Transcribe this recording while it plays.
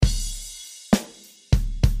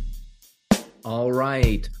All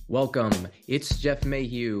right, welcome. It's Jeff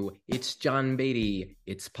Mayhew. It's John Beatty.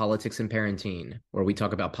 It's Politics and Parenting, where we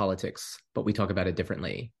talk about politics, but we talk about it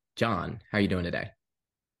differently. John, how are you doing today?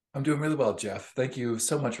 I'm doing really well, Jeff. Thank you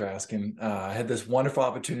so much for asking. I had this wonderful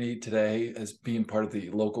opportunity today as being part of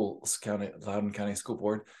the local Loudoun County School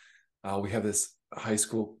Board. We have this high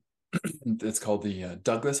school. It's called the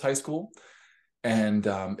Douglas High School, and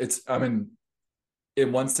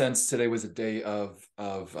in one sense, today was a day of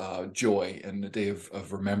joy and a day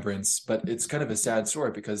of remembrance. But it's kind of a sad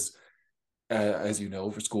story because, as you know,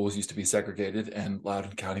 schools used to be segregated, and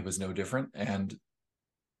Loudoun County was no different. And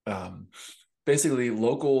um, basically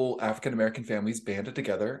local African American families banded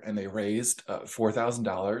together and they raised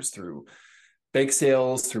 $4,000 through bake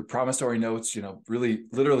sales, through promissory notes, really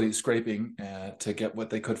literally scraping to get what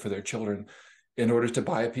they could for their children in order to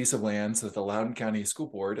buy a piece of land so that the Loudoun County School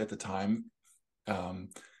Board at the time um,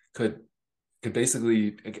 could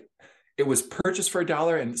basically, it was purchased for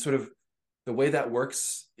 $1, and sort of the way that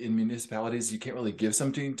works in municipalities, you can't really give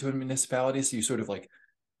something to a municipality, so you sort of like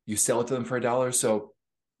you sell it to them for $1. So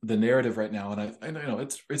the narrative right now, and I know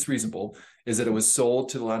it's reasonable, is that it was sold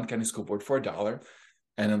to the Loudoun County School Board for $1,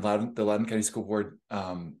 and then the Loudoun County School Board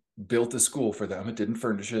built a school for them. It didn't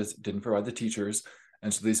furnish it, didn't provide the teachers,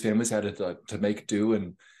 and so these families had to make do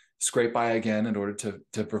and scrape by again in order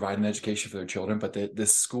to provide an education for their children. But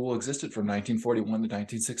this school existed from 1941 to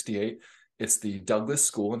 1968. It's the Douglas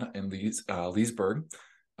School in Leesburg,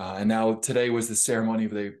 and now today was the ceremony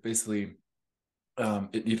where they basically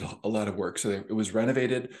it needed a lot of work. So it was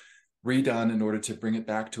renovated, redone in order to bring it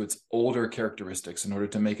back to its older characteristics, in order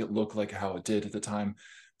to make it look like how it did at the time.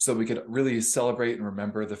 So we could really celebrate and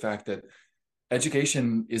remember the fact that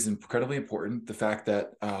education is incredibly important. The fact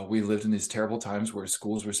that we lived in these terrible times where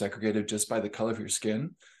schools were segregated just by the color of your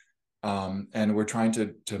skin. And we're trying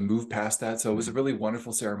to move past that. So it was a really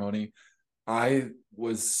wonderful ceremony. I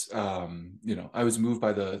was, I was moved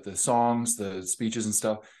by the songs, the speeches and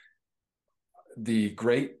stuff. The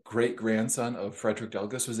great great grandson of Frederick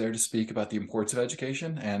Douglass was there to speak about the importance of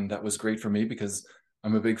education, and that was great for me because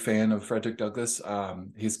I'm a big fan of Frederick Douglass.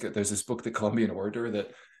 There's this book, The Columbian Orator,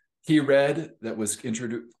 that he read that was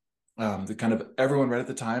introduced, that kind of everyone read at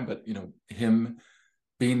the time, but him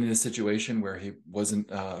being in a situation where he wasn't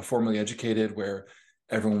formally educated, where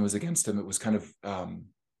everyone was against him, it was kind of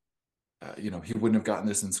he wouldn't have gotten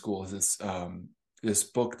this in school. This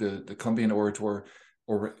book, the Columbian Orator.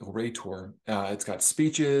 It's got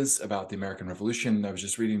speeches about the American Revolution. I was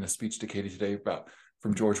just reading a speech to Katie today about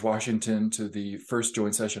from George Washington to the first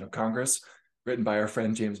joint session of Congress, written by our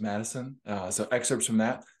friend James Madison. So excerpts from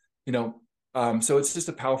that. So it's just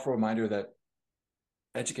a powerful reminder that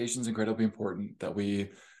education is incredibly important. That we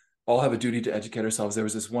all have a duty to educate ourselves. There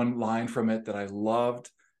was this one line from it that I loved.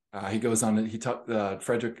 He goes on. He talked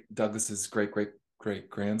Frederick Douglass's great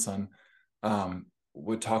grandson.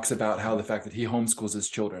 What talks about how the fact that he homeschools his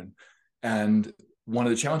children, and one of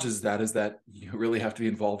the challenges of that is that you really have to be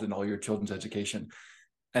involved in all your children's education.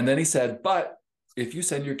 And then he said, but if you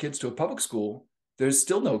send your kids to a public school, there's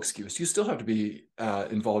still no excuse. You still have to be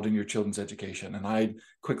involved in your children's education. And I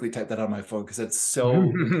quickly typed that on my phone because that's so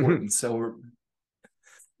important. So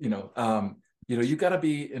you got to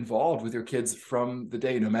be involved with your kids from the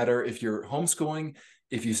day, no matter if you're homeschooling,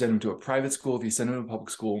 if you send them to a private school, if you send them to a public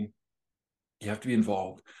school, you have to be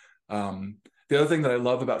involved. The other thing that I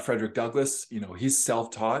love about Frederick Douglass, he's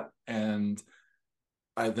self-taught, and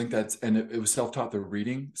I think it was self-taught through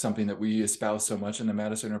reading, something that we espouse so much in the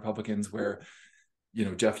Madison Republicans, where,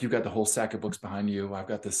 Jeff, you've got the whole stack of books behind you. I've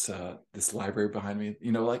got this library behind me.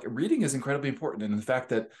 Like reading is incredibly important. And the fact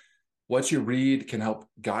that what you read can help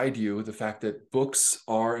guide you, the fact that books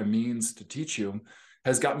are a means to teach you,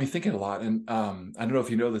 has got me thinking a lot. And I don't know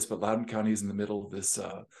if you know this, but Loudoun County is in the middle of this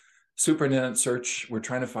superintendent search. We're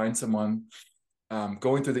trying to find someone,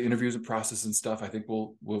 going through the interviews and process and stuff. I think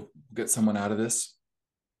we'll get someone out of this.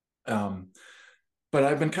 But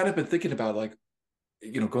I've been thinking about, like,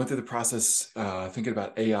 going through the process, thinking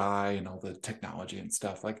about AI and all the technology and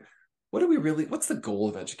stuff. Like, what's the goal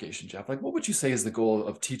of education, Jeff? Like, what would you say is the goal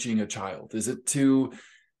of teaching a child? Is it to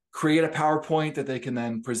create a PowerPoint that they can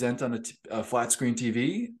then present on a flat screen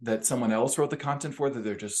TV that someone else wrote the content for, that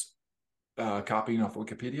they're just copying off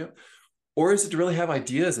Wikipedia? Or is it to really have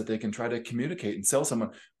ideas that they can try to communicate and sell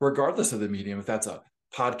someone, regardless of the medium? If that's a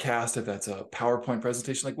podcast, if that's a PowerPoint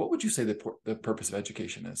presentation, like, what would you say the purpose of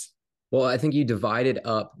education is? Well, I think you divide it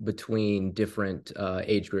up between different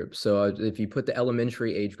age groups. So if you put the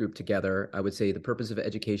elementary age group together, I would say the purpose of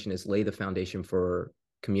education is lay the foundation for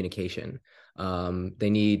communication. They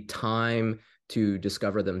need time to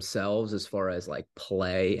discover themselves as far as like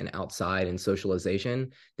play and outside and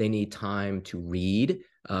socialization. They need time to read.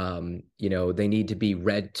 They need to be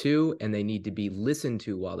read to, and they need to be listened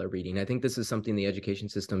to while they're reading. I think this is something the education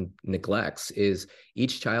system neglects, is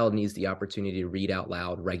each child needs the opportunity to read out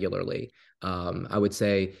loud regularly. I would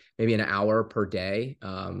say maybe an hour per day,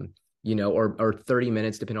 or 30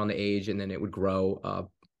 minutes, depending on the age, and then it would grow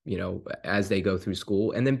as they go through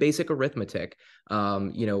school. And then basic arithmetic,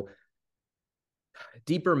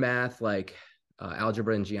 deeper math like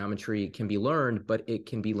algebra and geometry can be learned, but it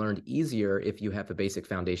can be learned easier if you have a basic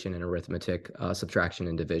foundation in arithmetic, subtraction,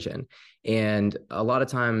 and division. And a lot of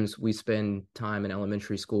times we spend time in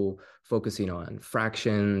elementary school focusing on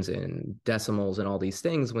fractions and decimals and all these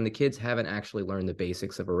things when the kids haven't actually learned the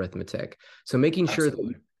basics of arithmetic. So making sure that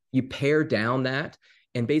Absolutely. you pare down that,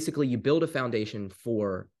 and basically you build a foundation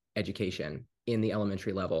for education in the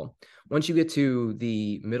elementary level. Once you get to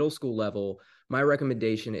the middle school level, my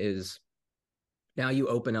recommendation is now you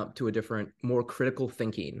open up to a different, more critical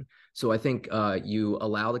thinking. So I think you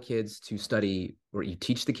allow the kids to study, or you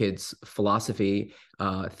teach the kids philosophy,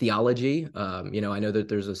 theology. I know that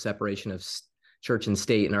there's a separation of church and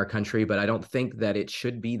state in our country, but I don't think that it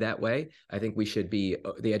should be that way. I think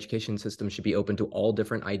the education system should be open to all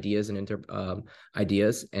different ideas and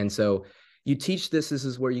ideas. And so you teach this. This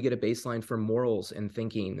is where you get a baseline for morals and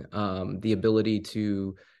thinking, the ability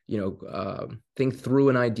to, think through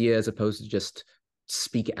an idea as opposed to just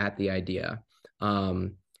speak at the idea.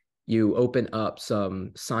 You open up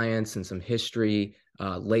some science and some history,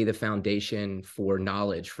 lay the foundation for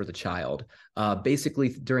knowledge for the child. Basically,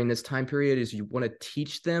 during this time period, is you want to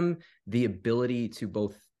teach them the ability to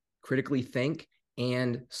both critically think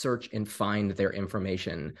and search and find their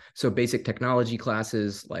information. So basic technology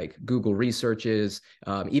classes like Google researches,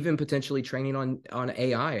 even potentially training on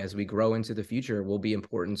AI as we grow into the future will be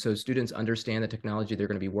important. So students understand the technology they're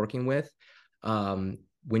going to be working with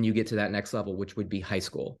when you get to that next level, which would be high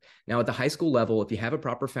school. Now, at the high school level, if you have a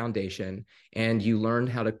proper foundation and you learn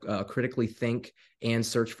how to critically think and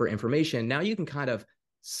search for information, now you can kind of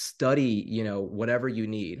study, whatever you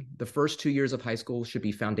need. The first 2 years of high school should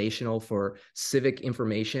be foundational for civic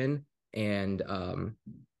information and,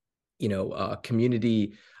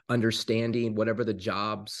 community understanding. Whatever the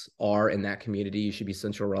jobs are in that community, you should be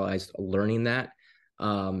centralized learning that.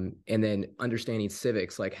 And then understanding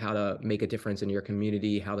civics, like how to make a difference in your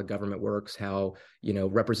community, how the government works, how,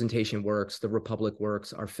 representation works, the republic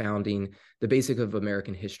works, our founding, the basic of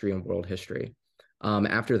American history and world history.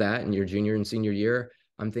 After that, in your junior and senior year,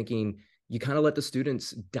 I'm thinking you kind of let the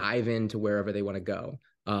students dive into wherever they want to go.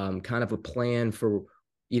 Kind of a plan for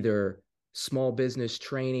either small business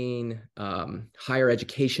training, higher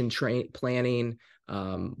education planning,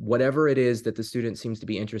 whatever it is that the student seems to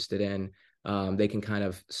be interested in. They can kind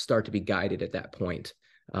of start to be guided at that point.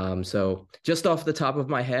 So just off the top of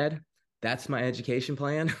my head, that's my education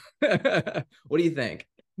plan. What do you think?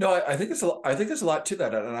 No, I think I think there's a lot to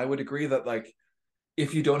that, and I would agree that like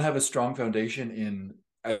if you don't have a strong foundation in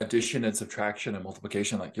addition and subtraction and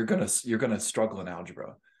multiplication, like you're gonna struggle in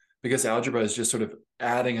algebra because algebra is just sort of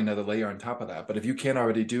adding another layer on top of that. But if you can't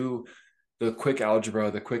already do the quick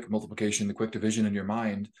algebra, the quick multiplication, the quick division in your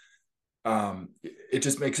mind, it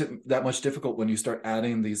just makes it that much difficult when you start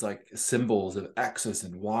adding these like symbols of x's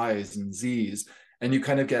and y's and z's, and you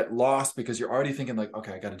kind of get lost because you're already thinking like,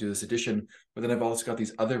 okay, I got to do this addition, but then I've also got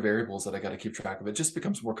these other variables that I got to keep track of. It just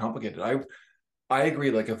becomes more complicated. I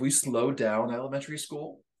agree. Like if we slow down elementary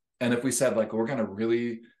school and if we said like we're going to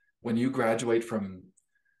really, when you graduate from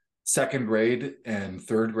second grade and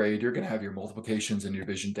third grade, you're going to have your multiplications and your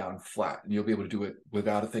division down flat and you'll be able to do it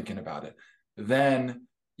without thinking about it. Then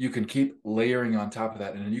you can keep layering on top of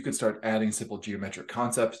that, and then you can start adding simple geometric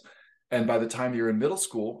concepts. And by the time you're in middle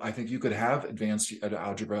school, I think you could have advanced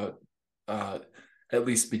algebra, at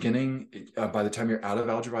least beginning. By the time you're out of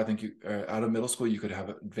algebra, I think you out of middle school, you could have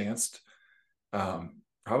advanced,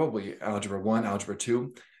 probably algebra 1, algebra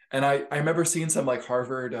 2. And I remember seeing some like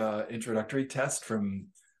Harvard introductory test from,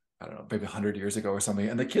 I don't know, maybe 100 years ago or something.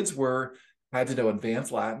 And the kids had to know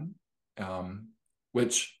advanced Latin,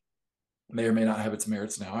 which may or may not have its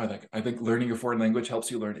merits now. I think learning a foreign language helps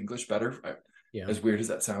you learn English better. Yeah. As weird as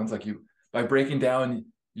that sounds, like you by breaking down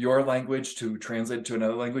your language to translate to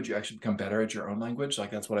another language, you actually become better at your own language.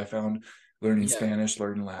 Like that's what I found learning Yeah. Spanish,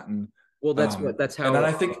 learning Latin. Well, that's And then how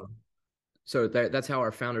I think that's how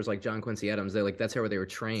our founders like John Quincy Adams, that's how they were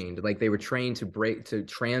trained. Like they were trained to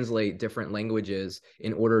translate different languages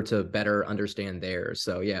in order to better understand theirs.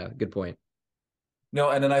 So yeah, good point. no,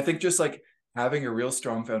 and then I think just like having a real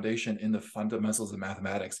strong foundation in the fundamentals of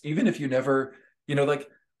mathematics, even if you never, like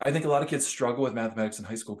I think a lot of kids struggle with mathematics in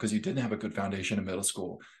high school because you didn't have a good foundation in middle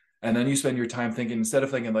school. And then you spend your time thinking, instead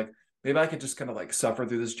of thinking like, maybe I could just kind of like suffer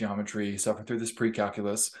through this geometry, suffer through this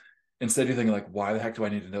pre-calculus. Instead, you're thinking like, why the heck do I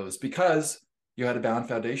need to know this? Because you had a bound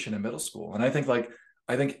foundation in middle school. And I think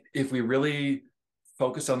if we really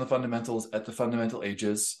focus on the fundamentals at the fundamental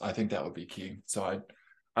ages, I think that would be key. So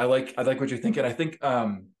I like what you're thinking. I think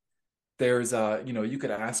there's you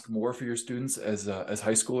could ask more for your students as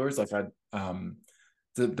high schoolers. Like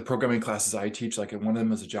the programming classes I teach, like one of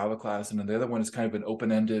them is a Java class, and then the other one is kind of an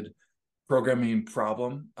open-ended programming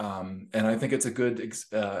problem. And I think it's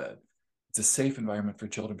it's a safe environment for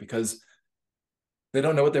children because they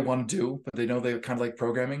don't know what they want to do, but they know they kind of like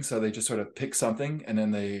programming. So they just sort of pick something and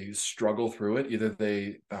then they struggle through it. Either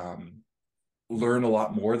they learn a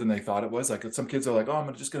lot more than they thought it was. Like some kids are like, oh,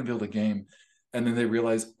 I'm just going to build a game. And then they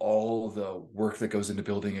realize all the work that goes into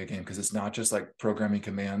building a game because it's not just like programming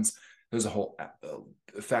commands. There's a whole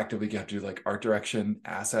fact that we have to do like art direction,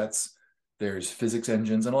 assets, there's physics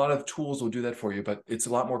engines, and a lot of tools will do that for you, but it's a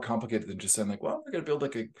lot more complicated than just saying like, well, we're going to build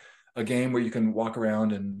like a game where you can walk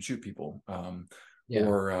around and shoot people. Yeah.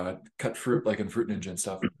 Or cut fruit like in Fruit Ninja and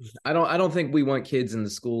stuff. I don't think we want kids in the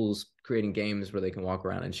schools creating games where they can walk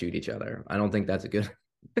around and shoot each other. I don't think that's a good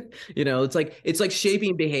it's like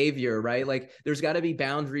shaping behavior, right? Like there's got to be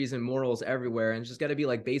boundaries and morals everywhere, and just got to be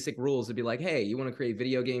like basic rules to be like, hey, you want to create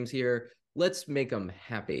video games here? Let's make them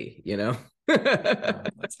happy.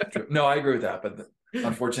 That's true. No, I agree with that, but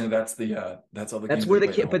unfortunately, that's all the That's games they where the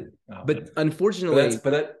play at kid, home. but But that's unfortunately,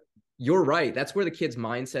 but that you're right. That's where the kids'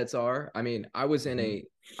 mindsets are. I mean, mhm.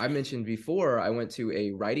 I mentioned before, I went to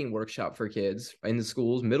a writing workshop for kids in the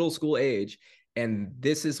schools, middle school age. And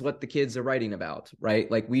this is what the kids are writing about, right?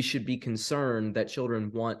 Like we should be concerned that children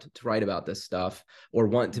want to write about this stuff or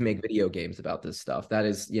want to make video games about this stuff. That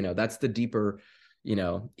is, that's the deeper,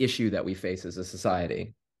 issue that we face as a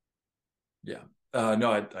society. Yeah. No,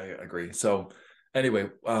 I agree. So anyway,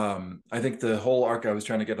 I think the whole arc I was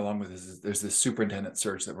trying to get along with is there's this superintendent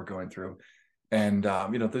search that we're going through. And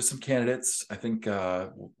there's some candidates. I think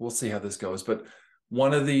we'll see how this goes. But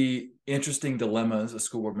one of the interesting dilemmas a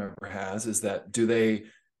school board member has is that do they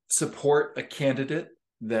support a candidate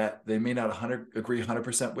that they may not agree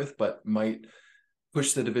 100% with, but might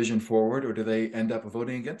push the division forward, or do they end up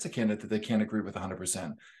voting against a candidate that they can't agree with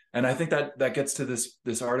 100%? And I think that gets to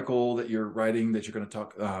this article that you're writing that you're going to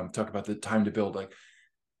talk about the time to build. Like,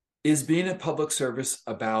 is being in public service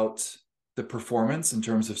about the performance in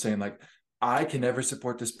terms of saying like, I can never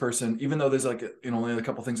support this person, even though there's like only a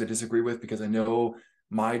couple things I disagree with because I know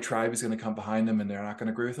my tribe is going to come behind them and they're not going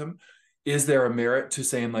to agree with them. Is there a merit to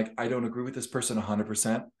saying like, I don't agree with this person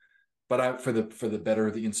 100%, but for the better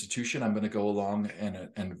of the institution, I'm going to go along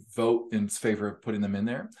and vote in favor of putting them in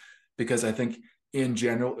there because I think in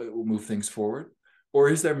general it will move things forward. Or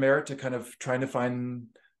is there merit to kind of trying to find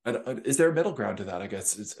is there a middle ground to that? I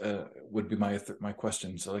guess it's would be my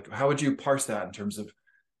question. So like, how would you parse that in terms of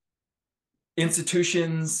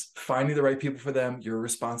institutions finding the right people for them, your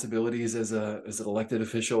responsibilities as an elected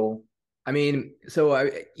official? I mean,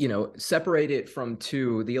 so separate it from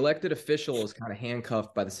two. The elected official is kind of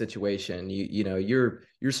handcuffed by the situation. You're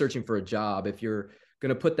searching for a job. If you're going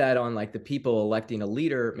to put that on like the people electing a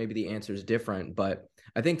leader, maybe the answer is different. But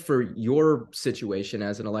I think for your situation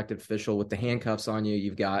as an elected official with the handcuffs on you,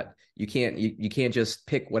 you can't just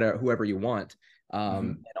pick whoever you want. Mm-hmm.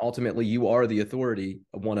 And ultimately, you are the authority.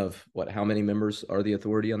 One of how many members are the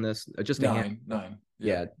authority on this? Just a handful. Nine.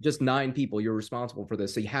 Yeah. Yeah, just 9 people. You're responsible for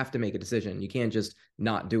this, so you have to make a decision. You can't just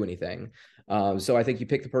not do anything. So I think you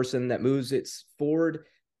pick the person that moves it forward.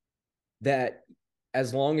 That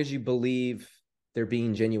as long as you believe they're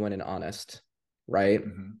being genuine and honest, right?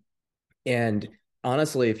 Mm-hmm. And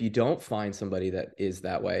honestly, if you don't find somebody that is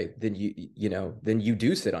that way, then you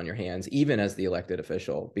do sit on your hands, even as the elected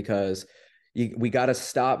official, because we got to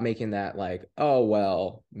stop making that like, oh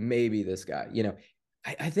well, maybe this guy.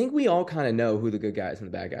 I think we all kind of know who the good guys and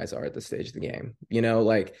the bad guys are at this stage of the game.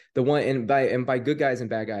 Like the one and by good guys and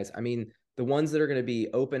bad guys, I mean the ones that are going to be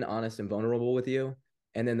open, honest, and vulnerable with you,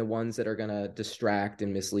 and then the ones that are going to distract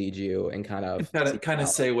and mislead you and kind of Kind of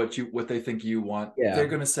say what they think you want. yeah, They're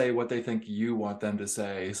going to say what they think you want them to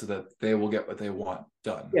say so that they will get what they want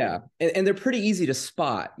done. yeah, and they're pretty easy to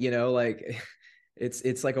spot. Like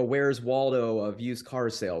it's like a Where's Waldo of used car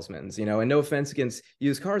salesmen, and no offense against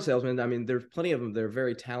used car salesmen. I mean, there's plenty of them. They're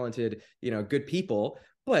very talented, good people,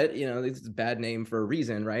 but it's a bad name for a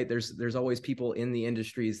reason, right? There's always people in the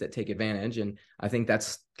industries that take advantage. And I think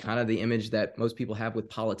that's kind of the image that most people have with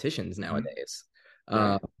politicians Mm-hmm. nowadays.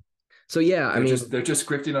 Uh, Right. so yeah, I mean, They're just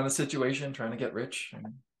scripting on a situation, trying to get rich.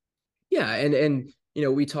 yeah, and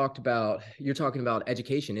you're talking about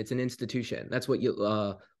education. It's an institution. That's what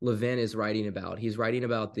Levin is writing about. He's writing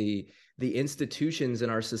about the institutions in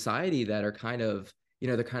our society that are kind of,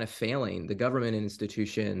 they're kind of failing. The government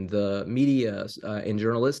institution, the media and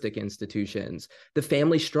journalistic institutions, the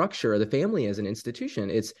family structure, the family as an institution.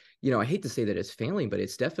 It's, I hate to say that it's failing, but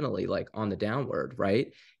it's definitely like on the downward,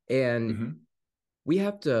 right? And Mm-hmm. we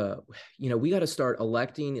have to, we got to start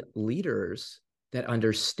electing leaders that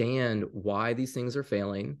understand why these things are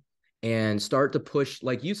failing and start to push,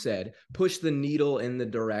 like you said, push the needle in the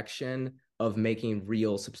direction of making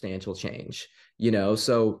real substantial change.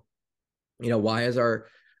 So, why is our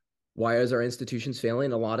institutions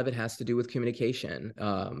failing? A lot of it has to do with communication.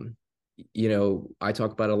 I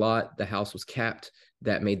talk about a lot. The House was capped.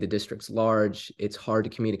 That made the districts large. It's hard to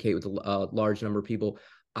communicate with a large number of people.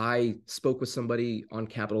 I spoke with somebody on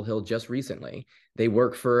Capitol Hill just recently. They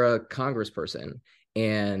work for a congressperson,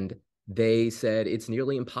 and they said it's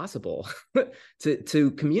nearly impossible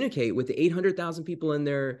to communicate with the 800,000 people in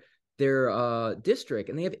their district,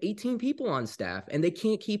 and they have 18 people on staff, and they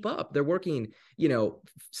can't keep up. They're working,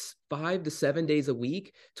 5 to 7 days a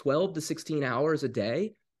week, 12 to 16 hours a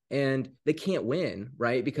day, and they can't win,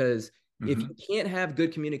 right? Because if Mm-hmm. you can't have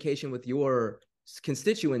good communication with your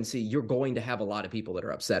constituency, you're going to have a lot of people that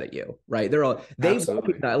are upset at you, right? They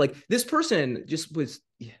Absolutely. recognize, like, this person just was,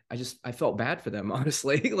 I felt bad for them,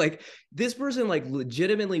 honestly. Like, this person like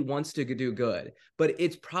legitimately wants to do good, but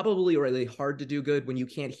it's probably really hard to do good when you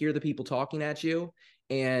can't hear the people talking at you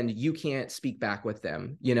and you can't speak back with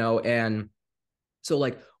them, and so,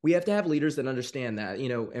 like, we have to have leaders that understand that,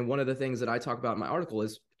 and one of the things that I talk about in my article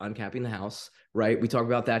is uncapping the House, right? We talk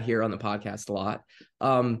about that here on the podcast a lot.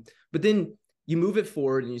 But then you move it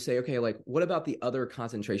forward and you say, okay, like, what about the other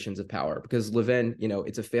concentrations of power? Because Levin,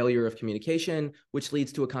 it's a failure of communication, which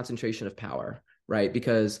leads to a concentration of power, right?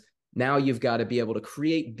 Because now you've got to be able to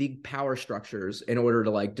create big power structures in order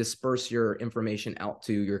to like disperse your information out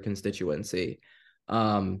to your constituency.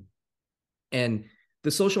 And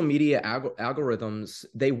the social media algorithms,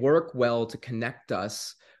 they work well to connect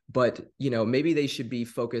us, but maybe they should be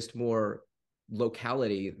focused more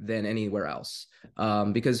locality than anywhere else,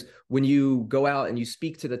 because when you go out and you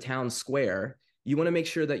speak to the town square, you want to make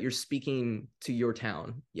sure that you're speaking to your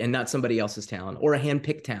town and not somebody else's town or a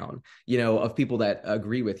hand-picked town, of people that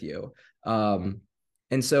agree with you. And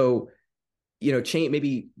so, change,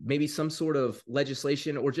 maybe some sort of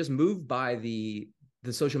legislation or just move by the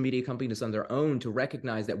social media companies on their own to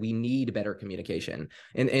recognize that we need better communication.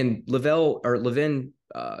 And Levin,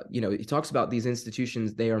 he talks about these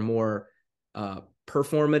institutions. They are more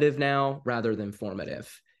performative now rather than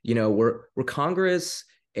formative. We're Congress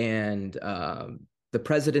and the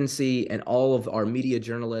presidency and all of our media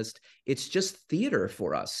journalists. It's just theater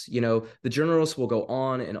for us. The journalists will go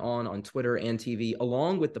on and on Twitter and TV,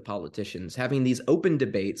 along with the politicians, having these open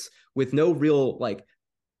debates with no real like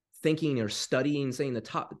thinking or studying, saying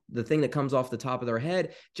the thing that comes off the top of their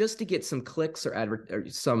head just to get some clicks or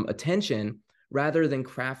some attention, rather than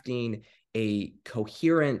crafting a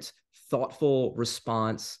coherent, thoughtful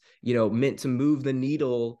response, meant to move the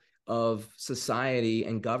needle of society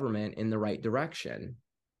and government in the right direction.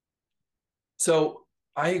 So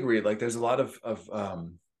I agree. Like, there's a lot of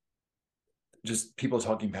just people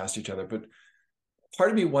talking past each other, but part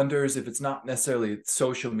of me wonders if it's not necessarily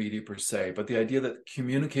social media per se, but the idea that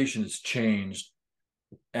communication has changed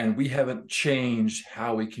and we haven't changed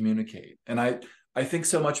how we communicate. And I think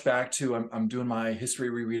so much back to I'm doing my history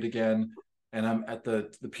reread again, and I'm at the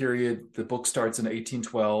period. The book starts in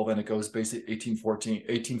 1812 and it goes basically 1814,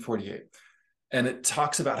 1848, and it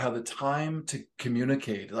talks about how the time to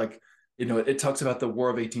communicate, like, it talks about the War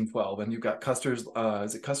of 1812, and you've got Custer's.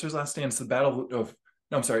 Is it Custer's last stand? It's the Battle of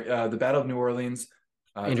no, I'm sorry, the Battle of New Orleans.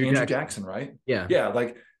 Andrew Andrew Jackson. Jackson, right? Yeah. Yeah,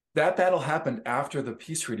 like that battle happened after the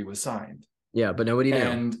peace treaty was signed, Yeah. But nobody knew.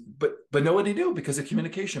 and but nobody knew because of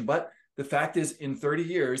communication. But the fact is, in 30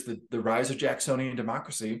 years, the rise of Jacksonian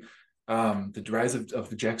democracy, the rise of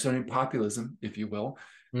the Jacksonian populism, if you will,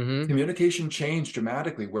 Mm-hmm. communication changed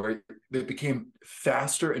dramatically, where it became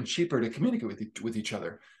faster and cheaper to communicate with each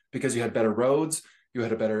other because you had better roads, you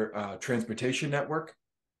had a better transportation network,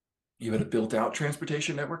 you had a built out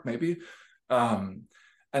transportation network, maybe. Um,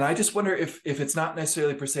 and I just wonder if it's not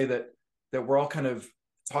necessarily per se that we're all kind of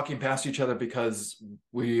talking past each other because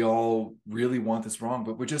we all really want this wrong,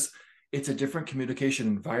 but it's a different communication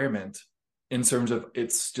environment in terms of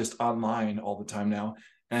it's just online all the time now.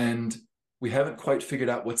 And we haven't quite figured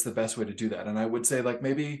out what's the best way to do that. And I would say, like,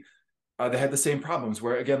 maybe they had the same problems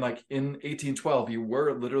where, again, like in 1812, you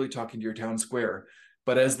were literally talking to your town square.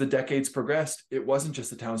 But as the decades progressed, it wasn't just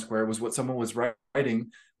the town square, it was what someone was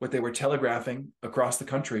writing, what they were telegraphing across the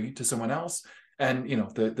country to someone else. And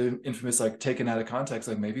the infamous like taken out of context,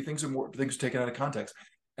 like maybe things are taken out of context.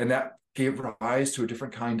 And that gave rise to a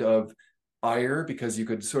different kind of ire, because you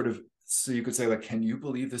could say, like, can you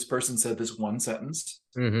believe this person said this one sentence?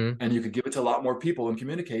 Mm-hmm. And you could give it to a lot more people and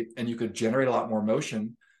communicate, and you could generate a lot more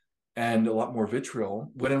emotion and a lot more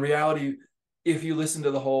vitriol. When in reality, if you listen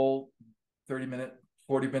to the whole 30-minute,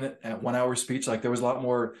 40-minute, and 1 hour speech, like there was a lot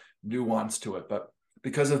more nuance to it. But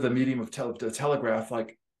because of the medium of the telegraph,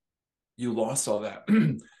 like you lost all that.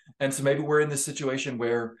 And so maybe we're in this situation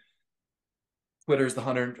where Twitter's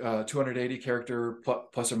the 280 character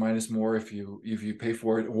plus or minus more if you pay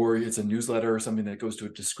for it, or it's a newsletter or something that goes to a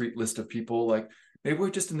discrete list of people. Like maybe we're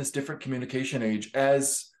just in this different communication age,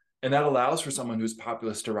 and that allows for someone who's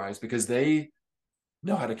populist to rise, because they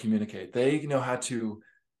know how to communicate. They know how to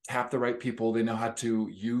tap the right people. They know how to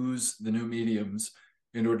use the new mediums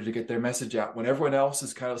in order to get their message out, when everyone else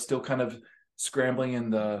is still scrambling in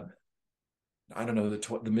the, I don't know,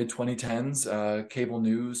 the mid 2010s cable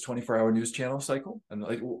news 24-hour news channel cycle. And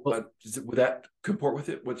like, Well, would that comport with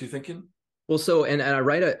it? What are you thinking? Well, so and I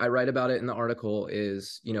write about it in the article.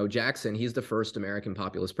 Is Jackson, he's the first American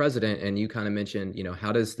populist president, and you kind of mentioned,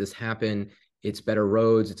 how does this happen? It's better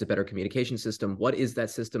roads, it's a better communication system. What is that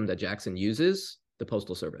system that Jackson uses? The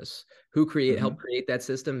Postal Service. Who helped Mm-hmm. create that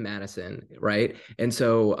system? Madison, right? And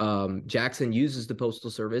so Jackson uses the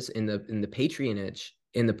Postal Service in the patronage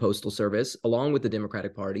in the Postal Service, along with the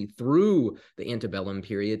Democratic Party, through the antebellum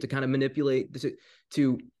period, to kind of manipulate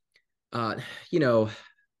to uh, you know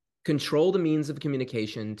control the means of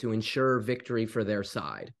communication to ensure victory for their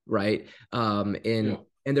side, right? Yeah.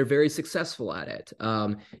 And they're very successful at it.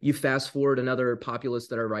 You fast forward, another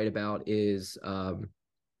populist that I write about is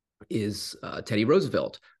Teddy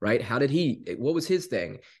Roosevelt, right? What was his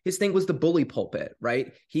thing? His thing was the bully pulpit,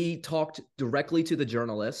 right? He talked directly to the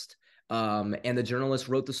journalist, and the journalist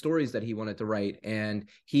wrote the stories that he wanted to write. And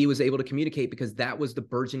he was able to communicate because that was the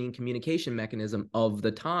burgeoning communication mechanism of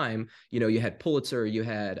the time. You had Pulitzer, you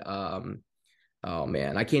had, oh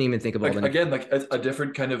man, I can't even think of all Like the again, like a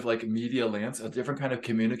different kind of like a different kind of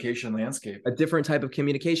communication landscape. a different type of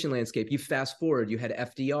communication landscape. You fast forward, you had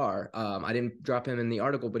FDR. I didn't drop him in the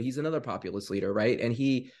article, but he's another populist leader, right? And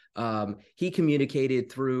he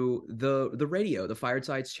communicated through the radio, the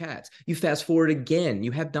fireside chats. You fast forward again,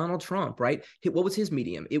 you have Donald Trump, right? What was his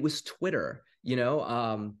medium? It was Twitter,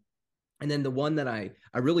 and then the one that I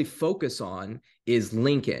really focus on is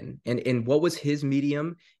Lincoln. And what was his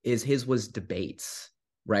medium? His was debates,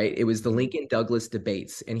 right? It was the Mm-hmm. Lincoln Douglas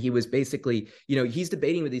debates. And he was basically, he's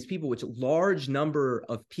debating with these people, which a large number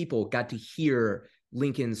of people got to hear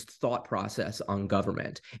Lincoln's thought process on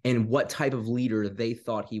government and what type of leader they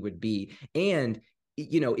thought he would be. And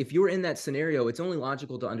if you're in that scenario, it's only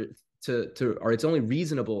logical or it's only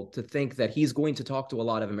reasonable to think that he's going to talk to a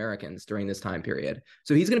lot of Americans during this time period.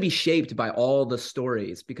 So he's going to be shaped by all the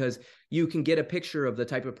stories, because you can get a picture of the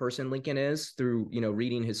type of person Lincoln is through,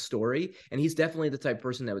 reading his story. And he's definitely the type of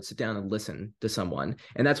person that would sit down and listen to someone.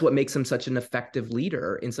 And that's what makes him such an effective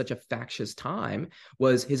leader in such a factious time,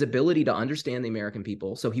 was his ability to understand the American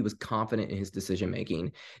people. So he was confident in his decision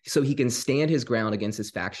making, so he can stand his ground against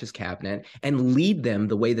his factious cabinet and lead them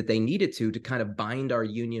the way that they needed to kind of bind our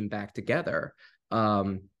union back together.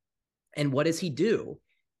 And what does he do?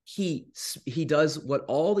 He does what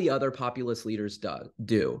all the other populist leaders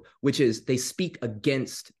do, which is they speak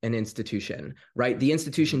against an institution, right? The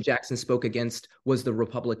institution Jackson spoke against was the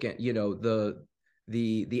Republican,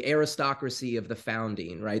 the aristocracy of the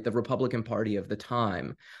founding, right? The Republican Party of the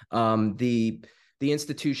time. The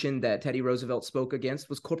institution that Teddy Roosevelt spoke against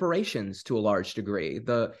was corporations to a large degree.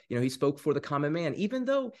 He spoke for the common man, even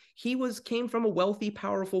though he came from a wealthy,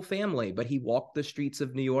 powerful family, but he walked the streets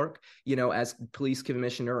of New York, as police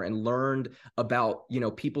commissioner, and learned about,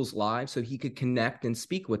 people's lives so he could connect and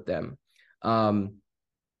speak with them. So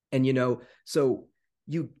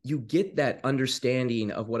you get that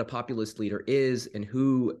understanding of what a populist leader is and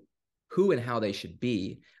who and how they should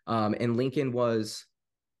be. And Lincoln was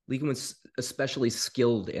especially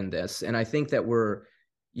skilled in this. And I think that where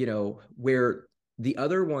the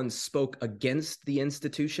other ones spoke against the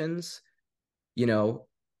institutions,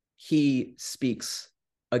 he speaks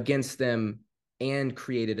against them and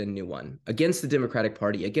created a new one against the Democratic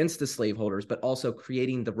Party, against the slaveholders, but also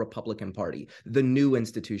creating the Republican Party, the new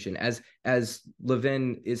institution. As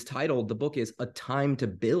Levin is titled, the book is A Time to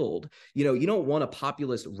Build. You don't want a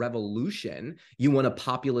populist revolution. You want a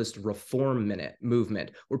populist reform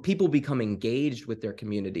movement where people become engaged with their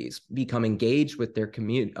communities, become engaged with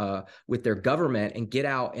with their government, and get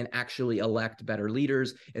out and actually elect better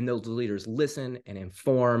leaders. And those leaders listen and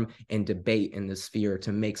inform and debate in the sphere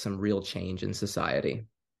to make some real change in society.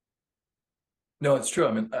 No, it's true.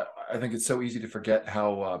 I mean, I think it's so easy to forget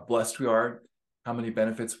how blessed we are, how many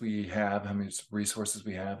benefits we have, how many resources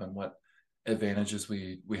we have, and what advantages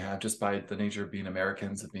we have just by the nature of being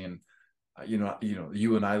Americans, of being,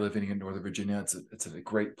 you and I living in Northern Virginia. It's a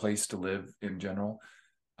great place to live in general,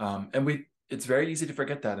 and it's very easy to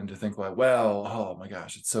forget that and to think like, well, oh my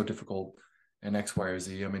gosh, it's so difficult in X, Y, or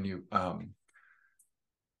Z. I mean,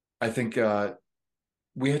 I think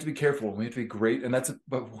we have to be careful. We have to be great, and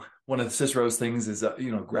but one of Cicero's things is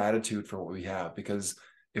gratitude for what we have, because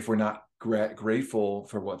if we're not grateful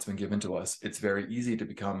for what's been given to us, it's very easy to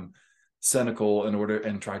become cynical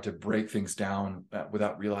and try to break things down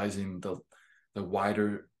without realizing the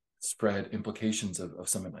wider spread implications of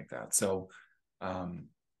something like that. So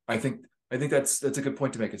I think that's a good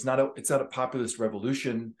point to make. It's not a populist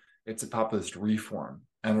revolution. It's a populist reform,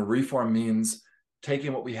 and a reform means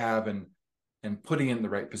taking what we have and putting it in the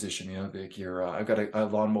right position. Like I've got a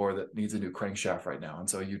lawnmower that needs a new crankshaft right now, and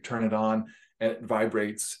so you turn it on and it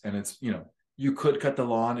vibrates, and it's you could cut the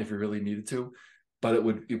lawn if you really needed to, but it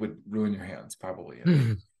would ruin your hands probably.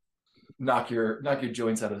 Knock your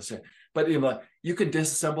joints out of the shape. But you could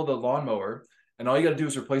disassemble the lawnmower, and all you got to do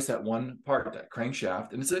is replace that one part, that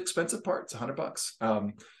crankshaft, and it's an expensive part. It's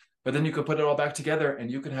 $100. But then you could put it all back together,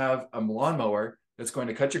 and you can have a lawnmower that's going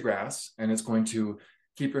to cut your grass, and it's going to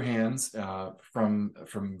keep your hands from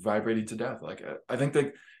vibrating to death. Like I think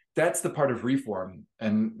that's the part of reform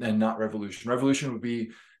and not revolution. Revolution would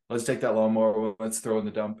be, let's take that lawnmower, let's throw in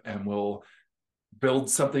the dump, and we'll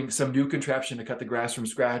build some new contraption to cut the grass from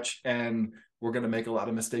scratch, and we're going to make a lot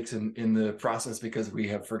of mistakes in the process because we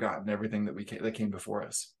have forgotten everything that came before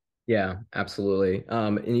us. Yeah, absolutely.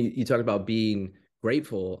 And you talked about being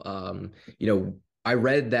grateful. I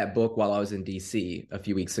read that book while I was in DC a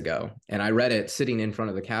few weeks ago, and I read it sitting in front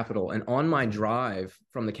of the Capitol. And on my drive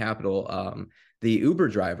from the Capitol, the Uber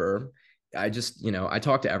driver, I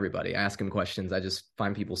talk to everybody, I ask him questions. I just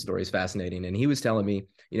find people's stories fascinating. And he was telling me,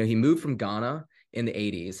 he moved from Ghana in the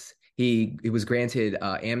 80s. He was granted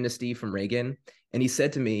amnesty from Reagan. And he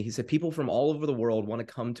said to me, people from all over the world want to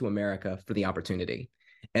come to America for the opportunity.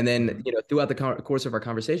 And then, throughout the course of our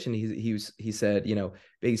conversation, he said,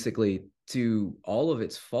 basically, to all of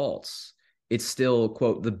its faults, it's still,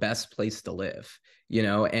 quote, the best place to live,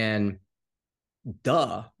 and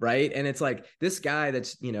duh, right? And it's like this guy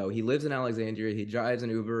that's, he lives in Alexandria, he drives an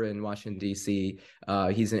Uber in Washington, D.C.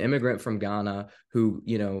 He's an immigrant from Ghana who,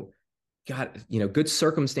 got good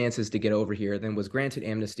circumstances to get over here, then was granted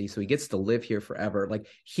amnesty, so he gets to live here forever. Like,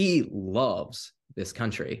 he loves this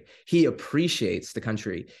country, he appreciates the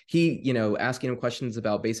country. He asking him questions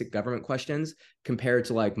about basic government questions, compared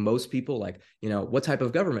to like most people, like, what type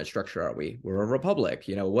of government structure are we? We're a republic.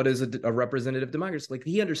 What is a representative democracy? Like,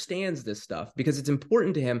 he understands this stuff because it's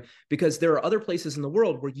important to him, because there are other places in the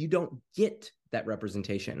world where you don't get that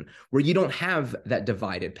representation, where you don't have that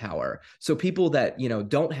divided power. So people that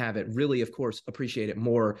don't have it really, of course, appreciate it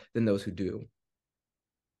more than those who do.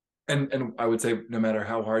 And I would say, no matter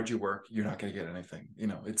how hard you work, you're not going to get anything.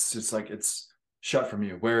 It's just like it's shut from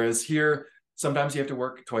you. Whereas here, sometimes you have to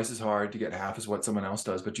work twice as hard to get half as what someone else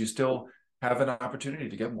does, but you still have an opportunity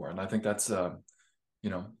to get more. And I think that's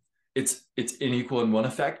it's unequal in one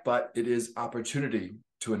effect, but it is opportunity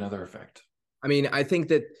to another effect. I mean, I think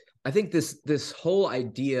this whole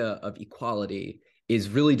idea of equality is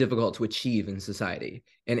really difficult to achieve in society.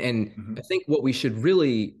 And Mm-hmm. I think what we should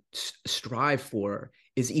really strive for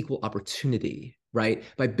is equal opportunity, right?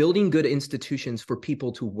 By building good institutions for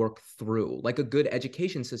people to work through, like a good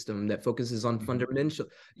education system that focuses on the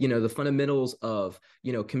fundamentals of,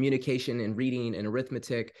 communication and reading and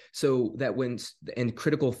arithmetic, so that and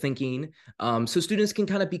critical thinking, so students can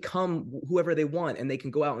kind of become whoever they want, and they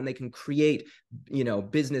can go out and they can create,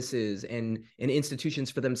 businesses and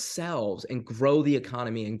institutions for themselves, and grow the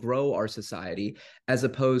economy and grow our society, as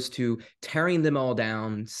opposed to tearing them all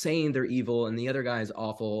down, saying they're evil and the other guy is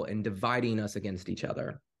awful, and dividing us against each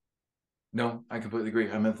other. No, I completely agree.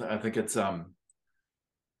 I mean, I think it's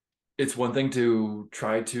one thing to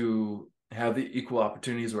try to have the equal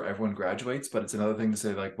opportunities where everyone graduates, but it's another thing to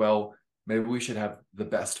say, like, well, maybe we should have the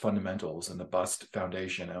best fundamentals and the best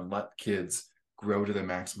foundation, and let kids grow to their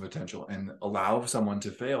maximum potential and allow someone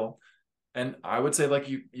to fail. And I would say like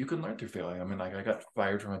you can learn through failing. I mean, like I got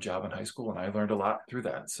fired from a job in high school and I learned a lot through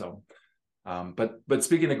that. So but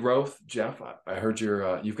speaking of growth, Jeff, I heard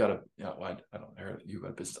you've got a, I don't heard you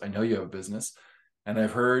got a business. I know you have a business, and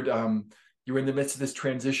I've heard you're in the midst of this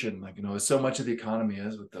transition. Like, as so much of the economy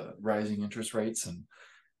is with the rising interest rates and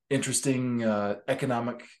interesting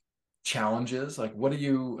economic challenges. Like,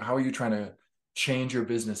 how are you trying to change your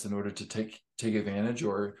business in order to take advantage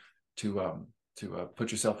or to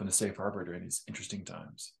put yourself in a safe harbor during these interesting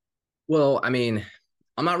times? Well, I mean,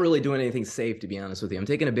 I'm not really doing anything safe, to be honest with you. I'm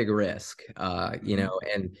taking a big risk, Mm-hmm.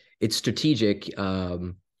 and it's strategic.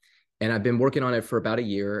 And I've been working on it for about a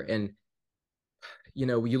year. And,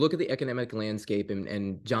 you look at the economic landscape,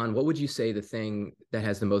 and John, what would you say the thing that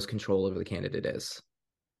has the most control over the candidate is?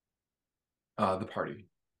 The party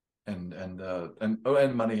and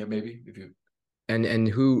money maybe if you. And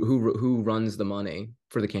who runs the money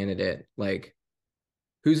for the candidate? Like,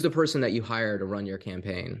 who's the person that you hire to run your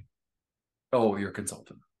campaign? Oh, your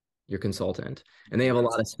consultant. Your consultant. And they Your have a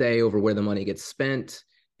lot of consultant. say over where the money gets spent.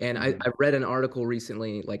 And Mm-hmm. I read an article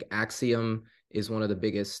recently, like Axiom is one of the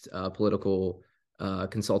biggest political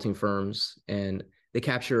consulting firms, and they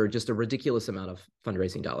capture just a ridiculous amount of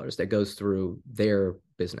fundraising dollars that goes through their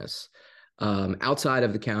business, outside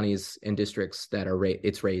of the counties and districts that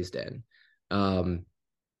it's raised in. Um,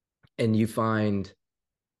 and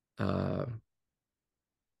uh,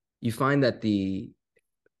 you find that the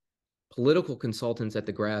political consultants at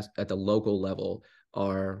the local level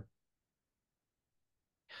are,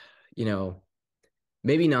 you know,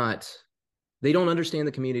 maybe not, they don't understand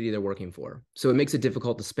the community they're working for. So it makes it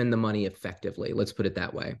difficult to spend the money effectively. Let's put it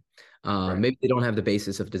that way. Right. Maybe they don't have the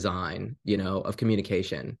basis of design, of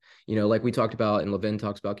communication. Like we talked about, and Levin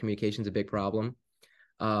talks about, communication is a big problem.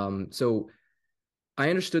 So I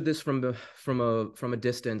understood this from a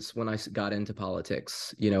distance when I got into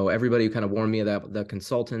politics. Everybody kind of warned me about the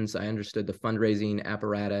consultants. I understood the fundraising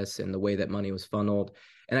apparatus and the way that money was funneled,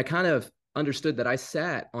 and I kind of understood that I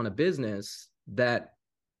sat on a business that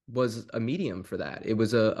was a medium for that. It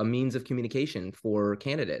was a means of communication for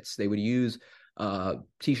candidates. They would use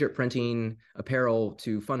t-shirt printing, apparel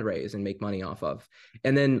to fundraise and make money off of,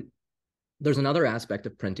 and then there's another aspect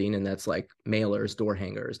of printing, and that's like mailers, door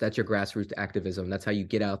hangers. That's your grassroots activism. That's how you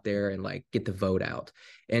get out there and like get the vote out.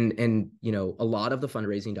 And a lot of the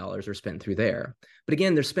fundraising dollars are spent through there. But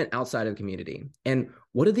again, they're spent outside of the community. And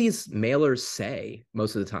what do these mailers say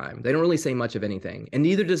most of the time? They don't really say much of anything. And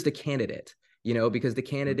neither does the candidate, because the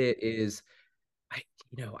candidate is,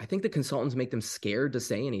 I think the consultants make them scared to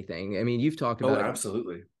say anything. I mean, you've talked Oh, about it.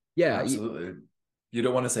 absolutely. Yeah. Absolutely. You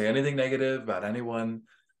don't want to say anything negative about anyone.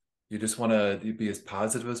 You just want to be as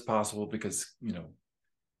positive as possible because,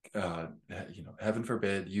 heaven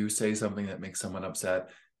forbid you say something that makes someone upset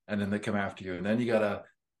and then they come after you. And then you got to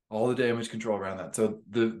all the damage control around that. So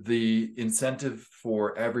the incentive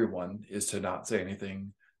for everyone is to not say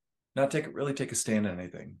anything, not really take a stand on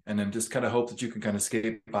anything, and then just kind of hope that you can kind of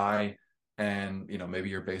skate by and, maybe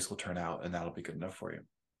your base will turn out and that'll be good enough for you.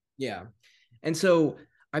 Yeah. And so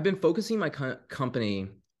I've been focusing my company,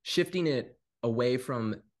 shifting it away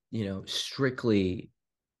from, strictly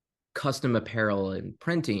custom apparel and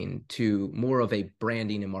printing to more of a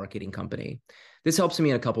branding and marketing company. This helps me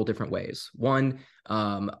in a couple different ways. One,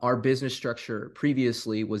 our business structure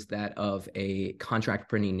previously was that of a contract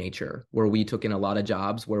printing nature, where we took in a lot of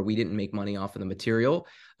jobs where we didn't make money off of the material.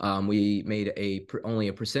 We made only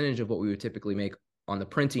a percentage of what we would typically make on the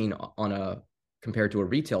printing compared to a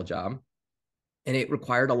retail job. And it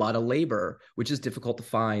required a lot of labor, which is difficult to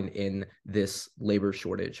find in this labor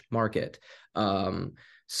shortage market.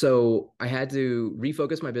 So I had to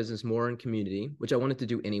refocus my business more in community, which I wanted to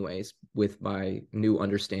do anyways, with my new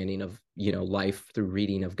understanding of, life through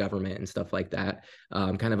reading of government and stuff like that.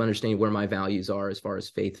 Kind of understanding where my values are as far as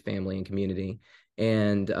faith, family, and community.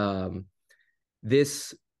 And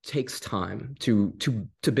this takes time to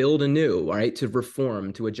build anew, all right, to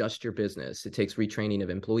reform, to adjust your business. It takes retraining of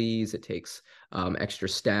employees. It takes extra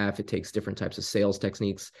staff. It takes different types of sales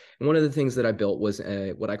techniques. And one of the things that I built was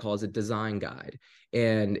what I call as a design guide.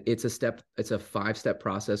 And it's a 5-step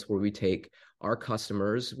process where we take our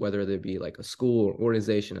customers, whether they be like a school or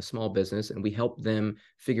organization, a small business, and we help them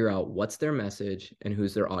figure out what's their message and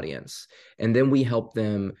who's their audience. And then we help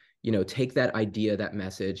them take that idea, that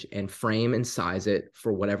message, and frame and size it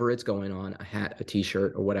for whatever it's going on, a hat, a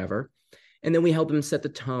t-shirt, or whatever. And then we help them set the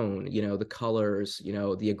tone, the colors,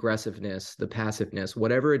 the aggressiveness, the passiveness,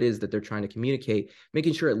 whatever it is that they're trying to communicate,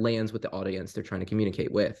 making sure it lands with the audience they're trying to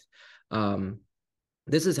communicate with.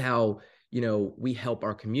 This is how, we help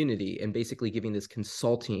our community, and basically giving this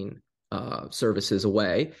consulting services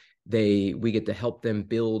away. We get to help them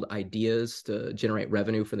build ideas to generate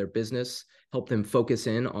revenue for their business, help them focus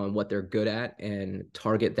in on what they're good at and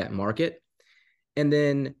target that market. And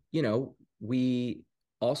then, we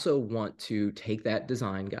also want to take that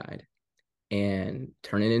design guide and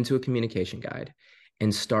turn it into a communication guide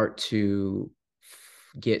and start to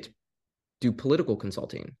get do political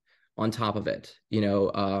consulting on top of it.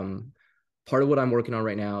 Part of what I'm working on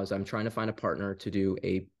right now is I'm trying to find a partner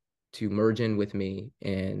to merge in with me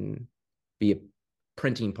and be a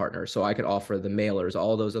printing partner, so I could offer the mailers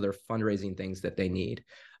all those other fundraising things that they need.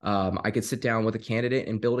 I could sit down with a candidate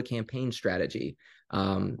and build a campaign strategy.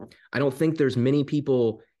 I don't think there's many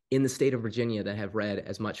people in the state of Virginia that have read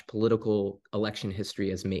as much political election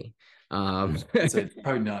history as me. I'd say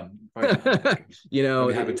probably none. Probably none. I'd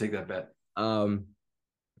be happy to take that bet.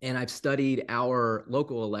 And I've studied our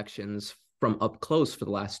local elections from up close for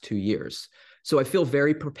the last 2 years. So I feel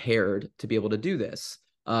very prepared to be able to do this.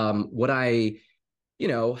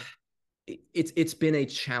 It's been a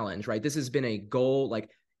challenge, right? This has been a goal. Like,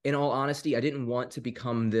 in all honesty, I didn't want to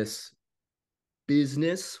become this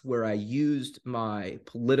business where I used my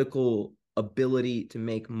political ability to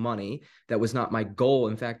make money. That was not my goal.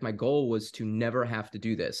 In fact, my goal was to never have to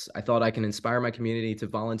do this. I thought I can inspire my community to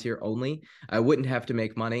volunteer only. I wouldn't have to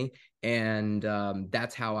make money. And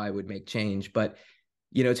that's how I would make change. But,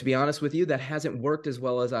 to be honest with you, that hasn't worked as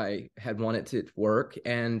well as I had wanted to work.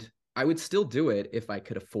 And I would still do it if I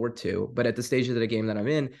could afford to. But at the stage of the game that I'm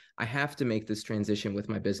in, I have to make this transition with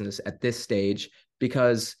my business at this stage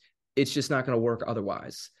because it's just not going to work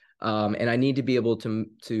otherwise. And I need to be able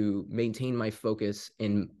to maintain my focus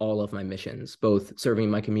in all of my missions, both serving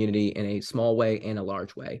my community in a small way and a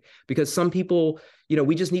large way. Because some people,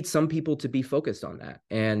 we just need some people to be focused on that.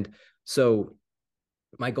 And so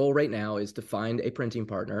my goal right now is to find a printing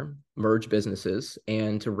partner, merge businesses,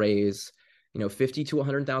 and to raise $50,000 to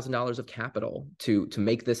 $100,000 of capital to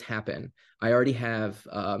make this happen. I already have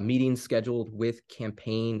meetings scheduled with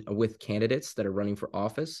candidates that are running for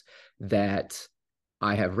office that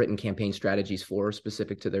I have written campaign strategies for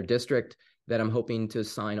specific to their district that I'm hoping to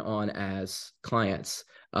sign on as clients.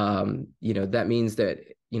 That means that,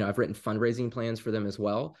 I've written fundraising plans for them as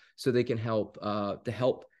well, so they can help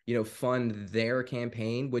fund their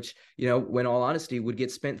campaign, which, when all honesty, would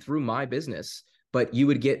get spent through my business. But you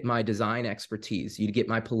would get my design expertise, you'd get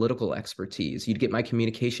my political expertise, you'd get my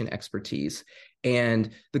communication expertise. And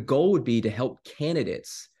the goal would be to help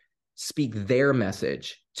candidates speak their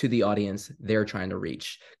message to the audience they're trying to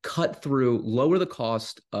reach, cut through, lower the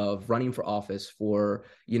cost of running for office for,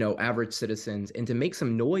 average citizens, and to make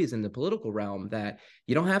some noise in the political realm that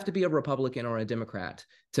you don't have to be a Republican or a Democrat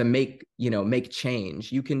to make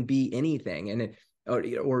change. You can be anything. Or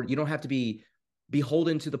you don't have to be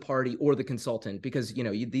beholden to the party or the consultant, because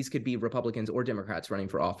these could be Republicans or Democrats running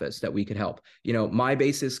for office that we could help. My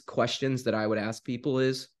basis questions that I would ask people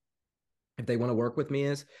is, if they want to work with me,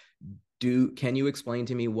 is can you explain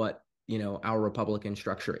to me what our Republican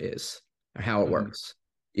structure is, or how it works?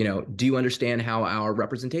 Do you understand how our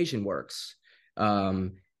representation works?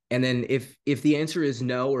 And then if the answer is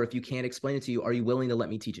no, or if you can't explain it to you, are you willing to let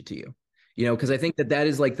me teach it to you? Because I think that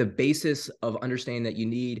is like the basis of understanding that you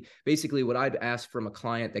need. Basically, what I'd ask from a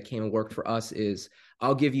client that came and worked for us is,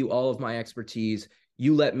 I'll give you all of my expertise.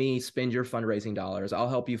 You let me spend your fundraising dollars. I'll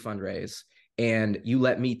help you fundraise. And you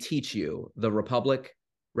let me teach you the Republic,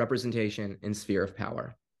 representation, and sphere of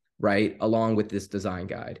power, right? Along with this design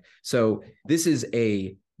guide. So this is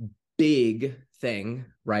a big thing,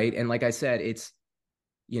 right? And like I said, it's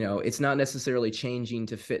not necessarily changing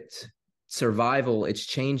to fit survival. It's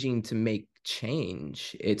changing to make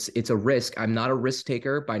change. It's a risk. I'm not a risk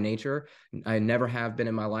taker by nature. I never have been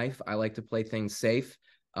in my life. I like to play things safe.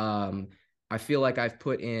 I feel like I've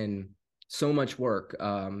put in so much work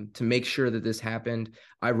to make sure that this happened.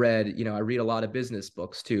 I read a lot of business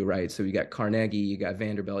books too, right? So you got Carnegie, you got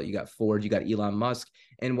Vanderbilt, you got Ford, you got Elon Musk.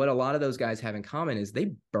 And what a lot of those guys have in common is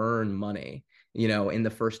they burn money, in the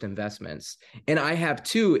first investments. And I have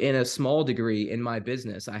too, in a small degree in my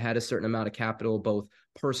business. I had a certain amount of capital, both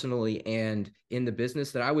personally and in the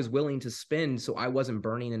business, that I was willing to spend, so I wasn't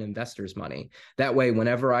burning an investor's money. That way,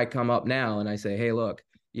 whenever I come up now and I say, hey, look,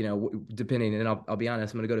 depending, and I'll be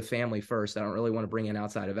honest, I'm going to go to family first. I don't really want to bring in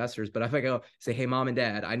outside investors, but if I go say, hey, mom and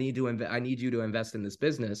dad, I need you to invest in this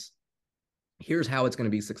business. Here's how it's going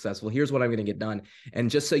to be successful. Here's what I'm going to get done. And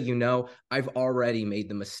just so you know, I've already made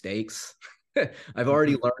the mistakes. I've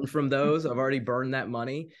already learned from those. I've already burned that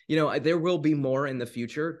money. There will be more in the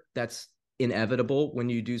future. That's inevitable when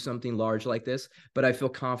you do something large like this, but I feel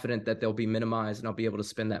confident that they'll be minimized and I'll be able to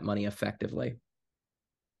spend that money effectively.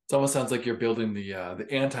 It almost sounds like you're building the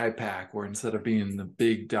anti-pack, where instead of being the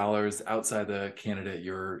big dollars outside the candidate,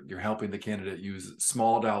 you're helping the candidate use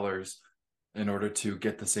small dollars in order to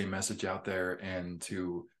get the same message out there and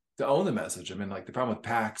to own the message. I mean, like the problem with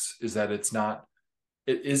PACs is that it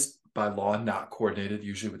is by law not coordinated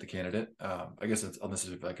usually with the candidate. I guess it's unless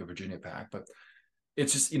it's like a Virginia PAC, but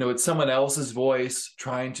it's just, it's someone else's voice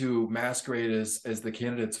trying to masquerade as the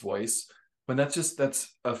candidate's voice, when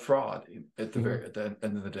that's a fraud at the Mhm. at the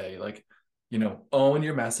end of the day. Like, own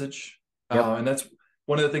your message. Yep. And that's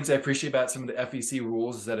one of the things I appreciate about some of the FEC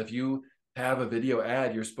rules, is that if you have a video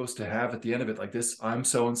ad, you're supposed to have at the end of it like this: I'm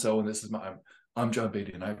so and so, and this is I'm John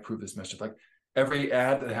Beatty, and I approve this message. Like every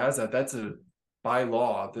ad that has that, that's a by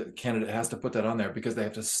law, the candidate has to put that on there because they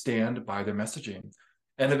have to stand by their messaging.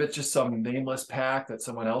 And if it's just some nameless PAC that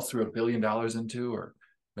someone else threw $1 billion into, or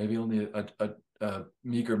maybe only a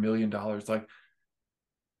meager $1 million, like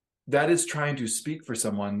that is trying to speak for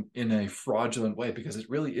someone in a fraudulent way, because it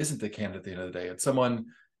really isn't the candidate at the end of the day. It's someone,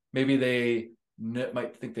 maybe they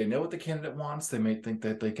might think they know what the candidate wants. They might think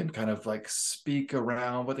that they can kind of like speak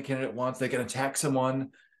around what the candidate wants. They can attack someone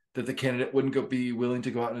that the candidate wouldn't be willing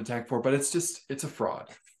to go out and attack for, but it's a fraud.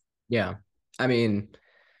 Yeah. I mean,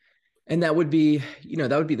 and that would be,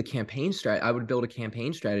 that would be the campaign strat. I would build a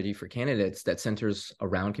campaign strategy for candidates that centers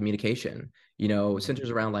around communication, centers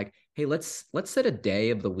around like, hey, let's set a day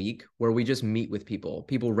of the week where we just meet with people.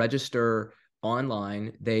 People register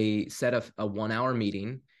online. They set a 1 hour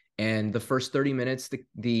meeting. And the first 30 minutes,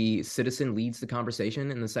 the citizen leads the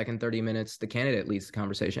conversation. And the second 30 minutes, the candidate leads the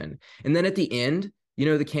conversation. And then at the end,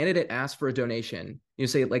 the candidate asks for a donation. You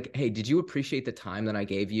say like, hey, did you appreciate the time that I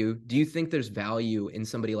gave you? Do you think there's value in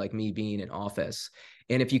somebody like me being in office?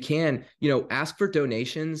 And if you can, ask for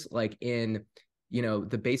donations like in,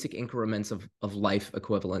 the basic increments of life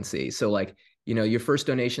equivalency. So like, your first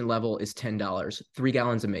donation level is $10, 3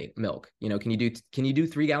 gallons of milk. Can you do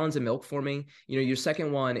 3 gallons of milk for me? Your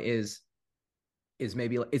second one is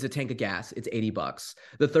maybe it's a tank of gas. It's $80.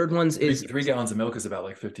 The third one's is Three gallons of milk is about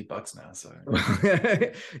like $50 now.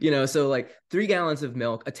 So, so like 3 gallons of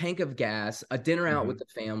milk, a tank of gas, a dinner out with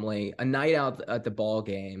mm-hmm. the family, a night out at the ball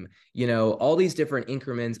game, all these different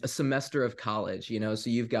increments, a semester of college, so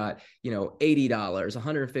you've got, $80,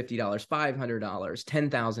 $150, $500,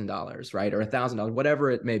 $10,000, right? Or $1,000,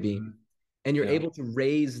 whatever it may be. Mm-hmm. And you're Yeah. able to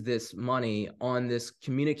raise this money on this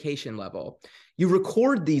communication level. You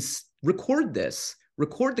record this, record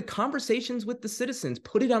the conversations with the citizens,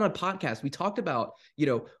 put it on a podcast. We talked about,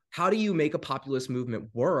 how do you make a populist movement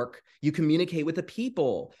work? You communicate with the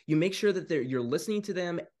people. You make sure that you're listening to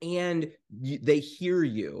them and they hear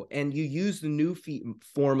you, and you use the new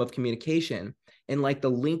form of communication. And like the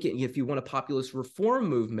link, if you want a populist reform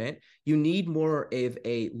movement, you need more of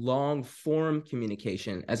a long form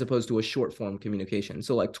communication as opposed to a short form communication.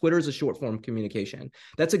 So like Twitter is a short form communication.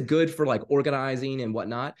 That's a good for like organizing and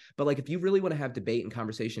whatnot. But like if you really want to have debate and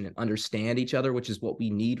conversation and understand each other, which is what we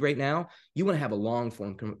need right now, you want to have a long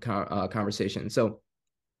form conversation. So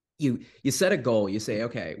you set a goal. You say,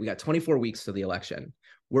 okay, we got 24 weeks to the election.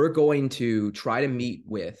 We're going to try to meet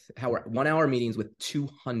with 1 hour meetings with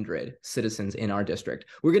 200 citizens in our district.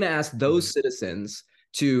 We're going to ask those citizens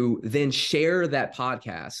to then share that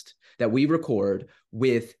podcast that we record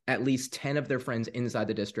with at least 10 of their friends inside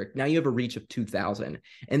the district. Now you have a reach of 2,000.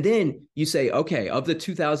 And then you say, okay, of the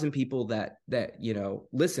 2,000 people that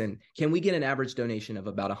listen, can we get an average donation of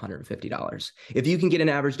about $150? If you can get an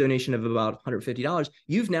average donation of about $150,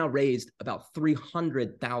 you've now raised about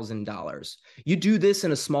 $300,000. You do this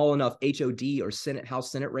in a small enough HOD or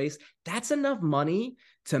House Senate race, that's enough money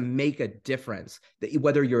to make a difference.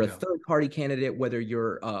 Whether you're a third party candidate, whether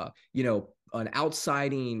you're an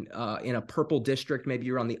outsiding in a purple district, maybe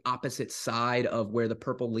you're on the opposite side of where the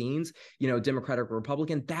purple leans, Democratic or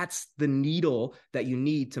Republican, that's the needle that you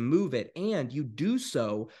need to move it. And you do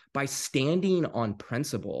so by standing on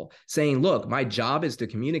principle, saying, look, my job is to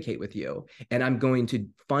communicate with you, and I'm going to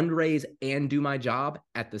fundraise and do my job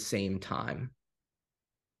at the same time.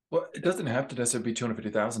 Well, it doesn't have to necessarily be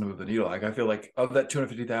 250,000 to move the needle. Like I feel like of that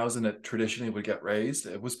 250,000 that traditionally would get raised,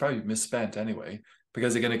 it was probably misspent anyway,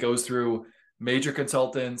 because again, it goes through major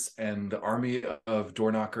consultants and the army of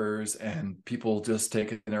door knockers and people just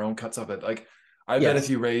taking their own cuts of it. Like I bet if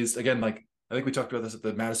you raised, again, like I think we talked about this at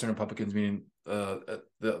the Madison Republicans meeting, at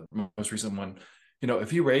the most recent one,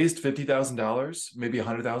 if you raised $50,000, maybe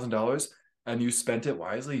 $100,000, and you spent it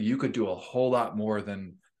wisely, you could do a whole lot more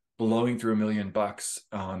than blowing through $1 million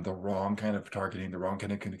on the wrong kind of targeting, the wrong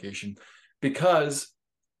kind of communication, because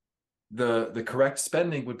the correct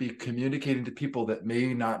spending would be communicating to people that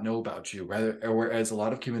may not know about you, rather, whereas a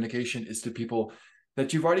lot of communication is to people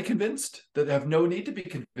that you've already convinced, that have no need to be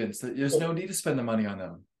convinced, that there's no need to spend the money on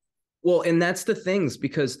them. Well, and that's the things,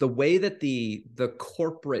 because the way that the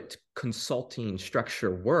corporate consulting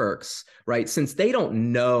structure works, right? Since they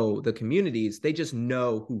don't know the communities, they just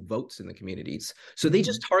know who votes in the communities. So they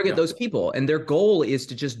just target Yeah. those people, and their goal is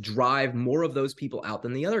to just drive more of those people out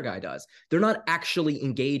than the other guy does. They're not actually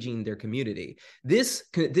engaging their community. This,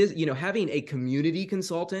 having a community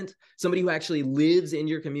consultant, somebody who actually lives in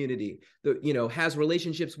your community, has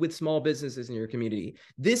relationships with small businesses in your community.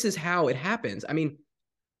 This is how it happens. I mean,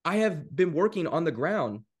 I have been working on the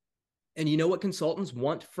ground. And you know what consultants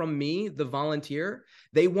want from me, the volunteer?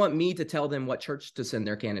 They want me to tell them what church to send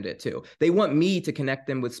their candidate to. They want me to connect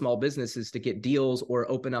them with small businesses to get deals or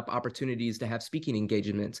open up opportunities to have speaking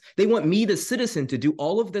engagements. They want me, the citizen, to do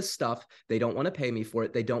all of this stuff. They don't want to pay me for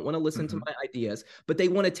it. They don't want to listen to my ideas, but they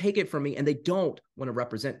want to take it from me, and they don't want to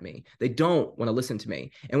represent me. They don't want to listen to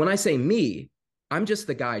me. And when I say me, I'm just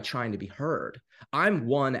the guy trying to be heard. I'm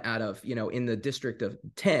one out of, in the district of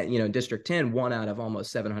 10, District 10, one out of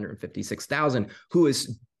almost 756,000 who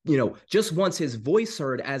is, just wants his voice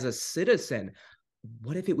heard as a citizen.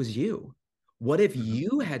 What if it was you? What if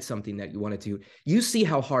you had something that you wanted to? You see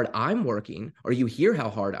how hard I'm working, or you hear how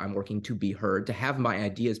hard I'm working to be heard, to have my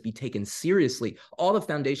ideas be taken seriously. All the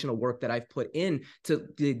foundational work that I've put in to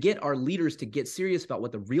get our leaders to get serious about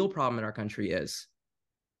what the real problem in our country is.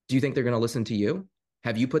 Do you think they're going to listen to you?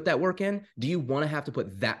 Have you put that work in? Do you want to have to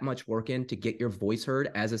put that much work in to get your voice heard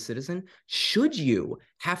as a citizen? Should you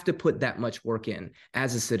have to put that much work in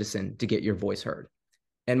as a citizen to get your voice heard?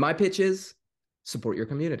 And my pitch is support your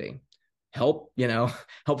community. Help,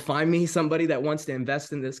 help find me somebody that wants to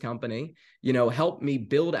invest in this company, help me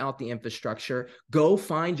build out the infrastructure. Go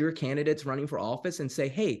find your candidates running for office and say,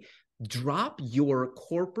 hey, drop your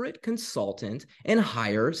corporate consultant and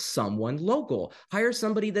hire someone local. Hire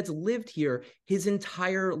somebody that's lived here his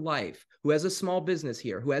entire life, who has a small business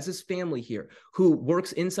here, who has his family here, who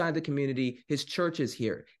works inside the community. His church is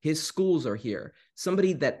here. His schools are here.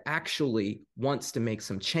 Somebody that actually wants to make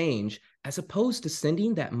some change, as opposed to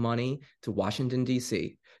sending that money to Washington,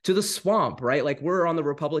 D.C., to the swamp, right? Like, we're on the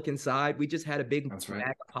Republican side. We just had a big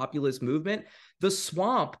populist movement. The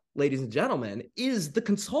swamp, ladies and gentlemen, is the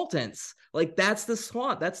consultants. Like, that's the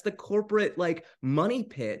swamp. That's the corporate, money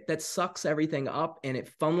pit that sucks everything up, and it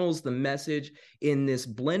funnels the message in this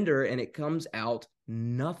blender, and it comes out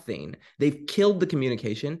nothing. They've killed the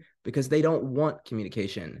communication because they don't want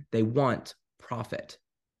communication. They want profit.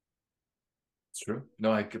 It's true.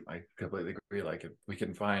 No, I completely agree. Like, if we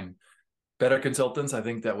can find better consultants, I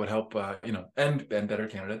think that would help, and better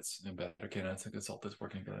candidates and consultants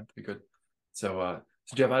working together to be good. So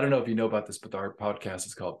Jeff, I don't know if you know about this, but our podcast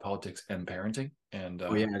is called Politics and Parenting. And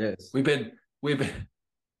yeah, it is. We've been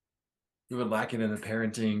lacking in the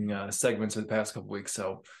parenting segments in the past couple of weeks.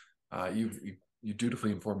 So you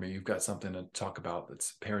dutifully informed me you've got something to talk about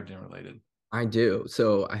that's parenting related. I do.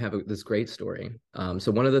 So I have this great story.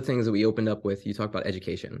 So one of the things that we opened up with, you talked about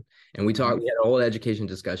education, and we had a whole education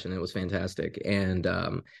discussion. It was fantastic. And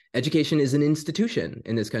education is an institution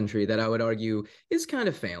in this country that I would argue is kind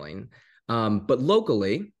of failing. But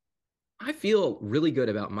locally, I feel really good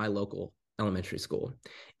about my local elementary school.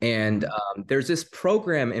 And there's this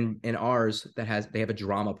program in ours they have a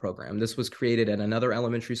drama program. This was created at another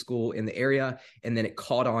elementary school in the area, and then it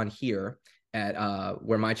caught on here at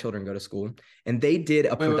where my children go to school. And they did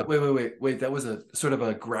a wait. That was a sort of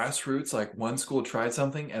a grassroots, like one school tried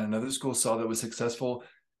something and another school saw that it was successful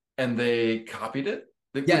and they copied it.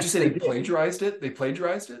 Would you say they plagiarized it? They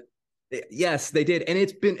plagiarized it? Yes, they did. And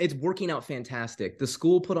it's working out fantastic. The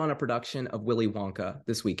school put on a production of Willy Wonka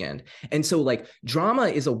this weekend. And so, drama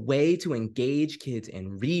is a way to engage kids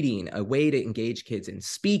in reading, a way to engage kids in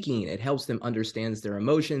speaking. It helps them understand their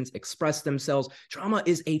emotions, express themselves. Drama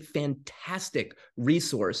is a fantastic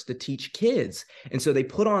resource to teach kids. And so they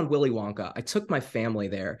put on Willy Wonka. I took my family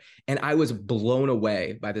there, and I was blown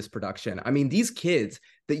away by this production. I mean, these kids,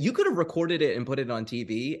 that you could have recorded it and put it on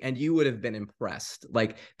TV and you would have been impressed.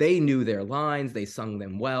 They knew their lines, they sung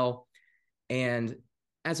them well. And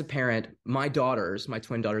as a parent, my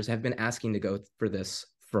twin daughters have been asking to go for this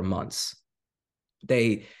for months.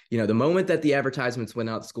 They, the moment that the advertisements went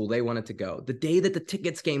out to school, they wanted to go. The day that the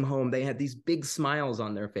tickets came home, they had these big smiles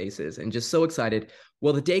on their faces and just so excited.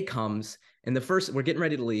 Well, the day comes and we're getting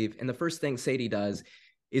ready to leave. And the first thing Sadie does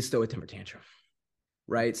is throw a temper tantrum.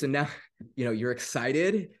 Right. So now, you're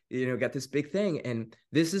excited, got this big thing. And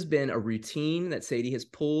this has been a routine that Sadie has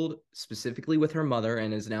pulled specifically with her mother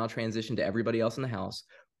and is now transitioned to everybody else in the house,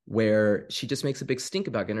 where she just makes a big stink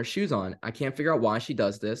about getting her shoes on. I can't figure out why she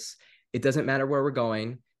does this. It doesn't matter where we're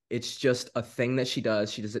going. It's just a thing that she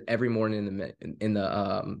does. She does it every morning in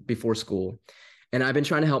the before school. And I've been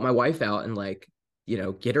trying to help my wife out and like,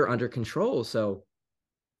 get her under control. So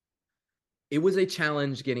it was a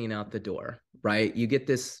challenge getting out the door, right? You get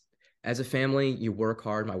this as a family, you work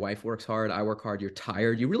hard. My wife works hard. I work hard. You're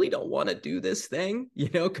tired. You really don't want to do this thing,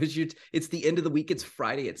 because it's the end of the week. It's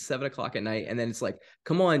Friday at 7 o'clock at night. And then it's like,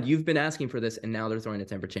 come on, you've been asking for this. And now they're throwing a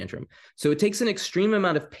temper tantrum. So it takes an extreme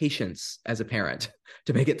amount of patience as a parent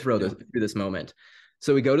to make it through this moment.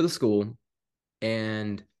 So we go to the school,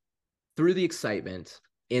 and through the excitement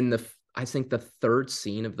I think the third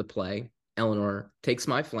scene of the play, Eleanor takes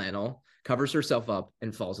my flannel, covers herself up,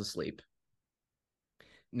 and falls asleep.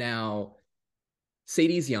 Now,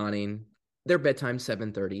 Sadie's yawning. Their bedtime's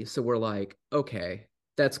 7:30. So we're like, okay,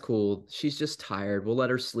 that's cool. She's just tired. We'll let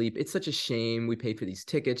her sleep. It's such a shame. We paid for these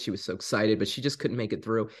tickets. She was so excited, but she just couldn't make it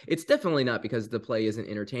through. It's definitely not because the play isn't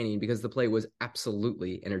entertaining, because the play was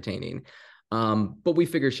absolutely entertaining. But we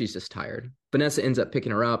figure she's just tired. Vanessa ends up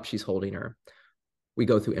picking her up. She's holding her. We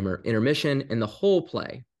go through intermission, and the whole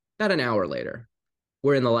play, about an hour later,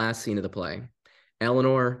 we're in the last scene of the play.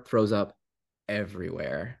 Eleanor throws up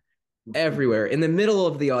everywhere in the middle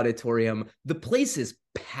of the auditorium. The place is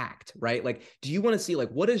packed, right? Like, do you want to see, like,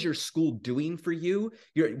 what is your school doing for you?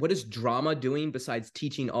 What is drama doing besides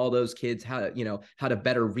teaching all those kids how to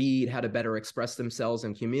better read, how to better express themselves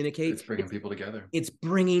and communicate? It's bringing people together. It's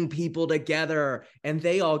bringing people together, and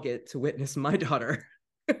they all get to witness my daughter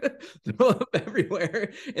throw up everywhere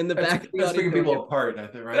in the back of the that's bringing auditorium. people apart, I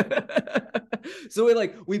think, right? So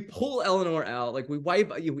we pull Eleanor out, like we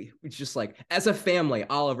wipe, we just like, as a family,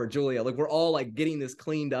 Oliver, Julia, like we're all like getting this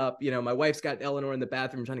cleaned up. My wife's got Eleanor in the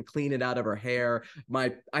bathroom trying to clean it out of her hair.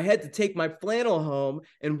 I had to take my flannel home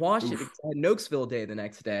and wash it because I had Nokesville Day the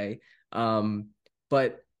next day.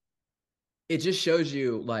 But it just shows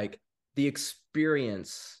you like the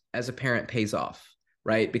experience as a parent pays off,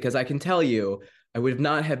 right? Because I can tell you, I would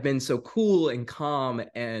not have been so cool and calm,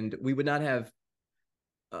 and we would not have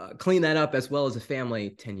cleaned that up as well as a family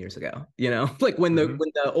 10 years ago, like when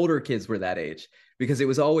the older kids were that age, because it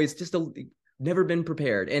was always just never been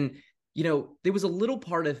prepared. And, there was a little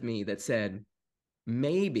part of me that said,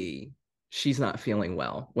 maybe she's not feeling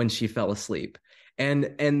well when she fell asleep. And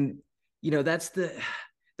that's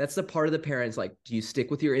the part of the parents, like, do you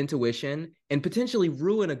stick with your intuition and potentially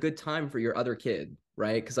ruin a good time for your other kid,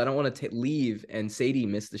 right? Because I don't want to leave and Sadie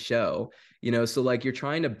miss the show, so like you're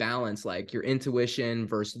trying to balance like your intuition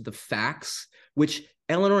versus the facts, which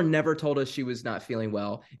Eleanor never told us she was not feeling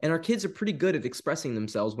well. And our kids are pretty good at expressing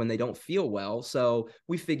themselves when they don't feel well. So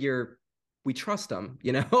we figure we trust them,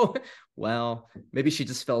 well, maybe she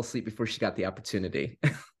just fell asleep before she got the opportunity.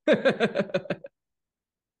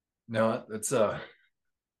 No, it's I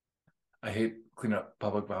hate cleaning up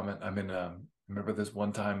public vomit. I remember this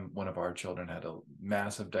one time one of our children had a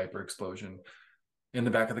massive diaper explosion in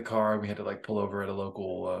the back of the car. We had to like pull over at a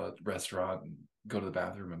local restaurant and go to the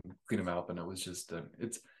bathroom and clean them up. And it was just,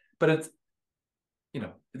 it's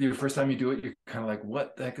the first time you do it, you're kind of like,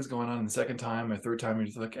 what the heck is going on? And the second time or third time, you're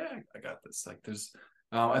just like, yeah, I got this. Like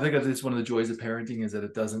I think that's one of the joys of parenting, is that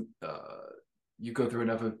it doesn't, you go through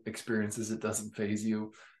enough experiences, it doesn't phase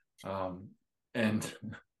you. And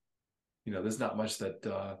there's not much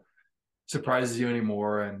that surprises you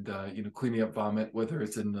anymore. And cleaning up vomit, whether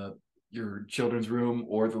it's in your children's room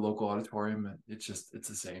or the local auditorium, it's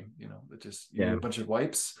the same. You need a bunch of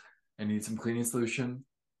wipes and you need some cleaning solution,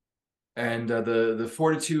 and the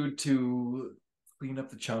fortitude to clean up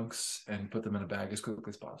the chunks and put them in a bag as quickly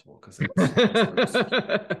as possible, because it's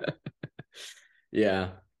yeah.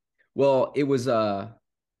 Well, it was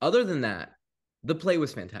other than that, the play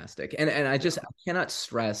was fantastic, and I cannot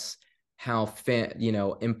stress how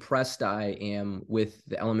impressed I am with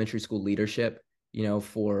the elementary school leadership,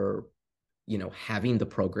 for having the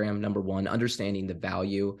program, number one, understanding the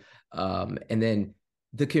value, and then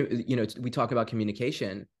we talk about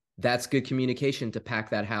communication. That's good communication to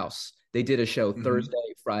pack that house. They did a show Thursday,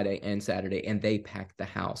 Friday, and Saturday, and they packed the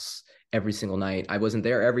house every single night. I wasn't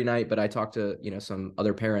there every night, but I talked to some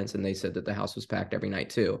other parents, and they said that the house was packed every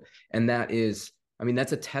night too. And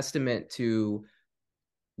that's a testament to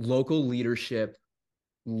local leadership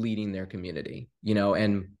leading their community,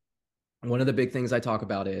 and one of the big things I talk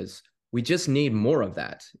about is we just need more of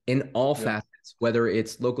that in all facets, whether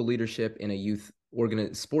it's local leadership in a youth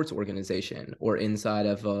sports organization or inside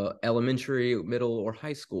of a elementary, middle, or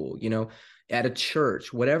high school. at a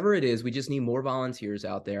church, whatever it is, we just need more volunteers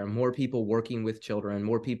out there, more people working with children,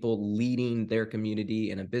 more people leading their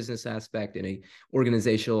community in a business aspect, in a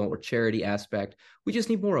organizational or charity aspect. We just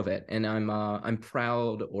need more of it. And I'm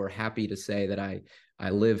proud or happy to say that I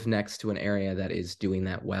live next to an area that is doing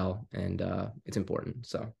that well, and it's important.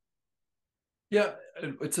 So Yeah,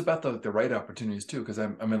 it's about the right opportunities too. Because I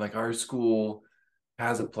mean, like our school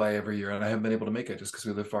has a play every year, and I haven't been able to make it just because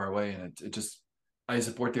we live far away. And it just I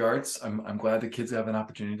support the arts. I'm glad the kids have an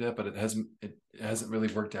opportunity to, but it hasn't really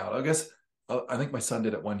worked out. I guess I think my son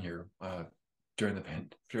did it one year during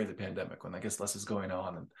the pandemic when I guess less is going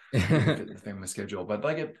on and he can fit in the family schedule. But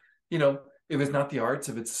like if it's not the arts,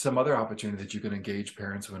 if it's some other opportunity that you can engage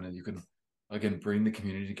parents in, and you can again bring the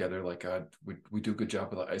community together. Like we do a good job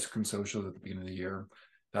with the ice cream social at the beginning of the year.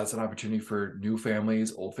 That's an opportunity for new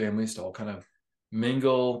families, old families to all kind of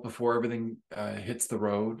mingle before everything hits the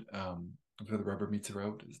road. Before the rubber meets the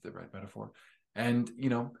road is the right metaphor. And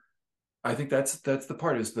I think that's the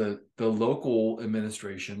part is the local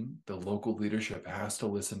administration, the local leadership has to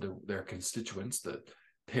listen to their constituents, the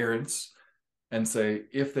parents, and say,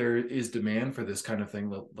 if there is demand for this kind of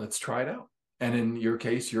thing, let's try it out. And in your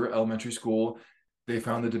case, your elementary school, they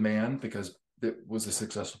found the demand because it was a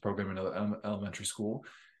successful program in elementary school.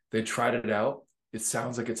 They tried it out. It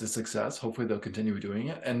sounds like it's a success. Hopefully they'll continue doing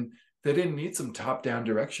it. And they didn't need some top-down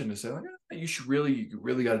direction to say, like, you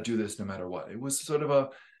really got to do this no matter what. It was sort of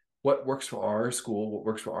what works for our school, what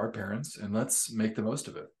works for our parents, and let's make the most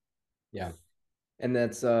of it. yeah. And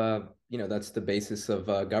that's that's the basis of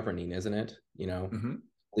governing, isn't it? Mm-hmm.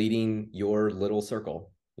 Leading your little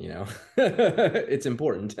circle, it's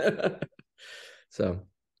important. So,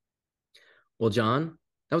 well, John,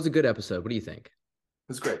 that was a good episode. What do you think? It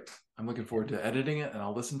was great. I'm looking forward to editing it, and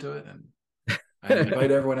I'll listen to it, and I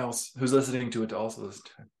invite everyone else who's listening to it to also listen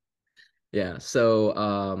to it. Yeah.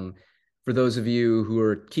 So, for those of you who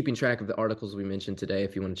are keeping track of the articles we mentioned today,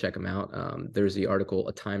 if you want to check them out, there's the article,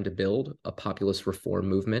 A Time to Build, a Populist Reform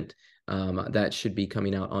Movement. That should be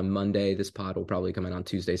coming out on Monday. This pod will probably come out on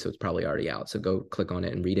Tuesday, so it's probably already out. So go click on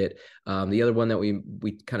it and read it. The other one that we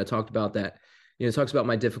kind of talked about that, talks about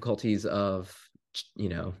my difficulties of,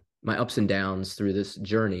 my ups and downs through this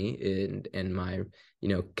journey and my,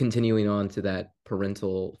 continuing on to that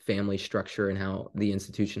parental family structure and how the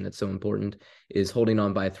institution that's so important is holding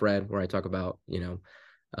on by a thread, where I talk about,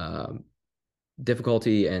 um,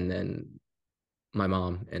 difficulty, and then my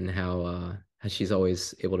mom and how she's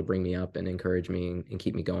always able to bring me up and encourage me and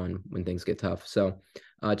keep me going when things get tough. So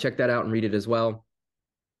check that out and read it as well.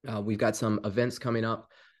 We've got some events coming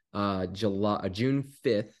up. June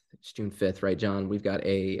 5th. It's June 5th, right, John? We've got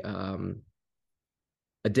a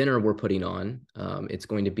dinner we're putting on. It's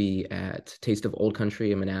going to be at Taste of Old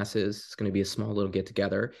Country in Manassas. It's going to be a small little get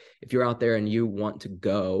together. If you're out there and you want to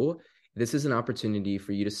go, this is an opportunity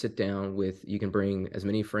for you to sit down with, you can bring as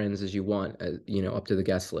many friends as you want, up to the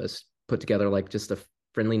guest list, put together like just a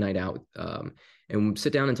friendly night out, and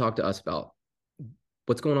sit down and talk to us about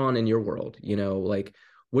what's going on in your world. Like,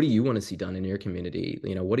 what do you want to see done in your community?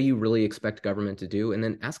 What do you really expect government to do? And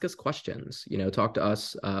then ask us questions, talk to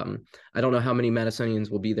us. I don't know how many Madisonians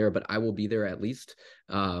will be there, but I will be there at least.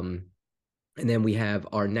 And then we have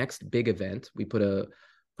our next big event. We put a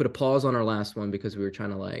pause on our last one because we were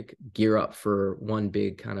trying to like gear up for one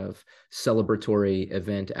big kind of celebratory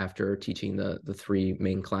event after teaching the three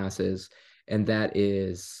main classes. And that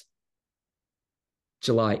is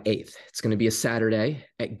July 8th. It's going to be a Saturday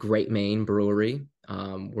at Great Maine Brewery.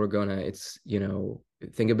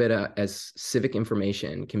 Think of it as civic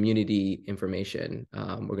information, community information.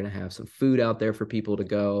 We're going to have some food out there for people to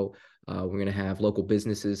go. We're going to have local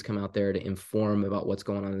businesses come out there to inform about what's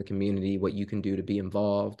going on in the community, what you can do to be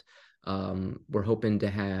involved. We're hoping to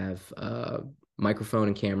have microphone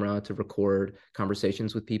and camera to record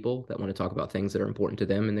conversations with people that want to talk about things that are important to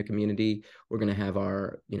them in the community. We're going to have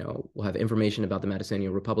we'll have information about the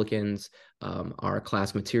Madisonian Republicans, our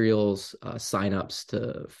class materials, signups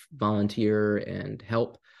to volunteer and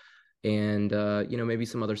help, and maybe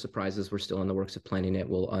some other surprises. We're still in the works of planning it.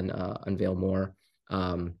 We'll unveil more.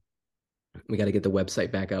 We got to get the website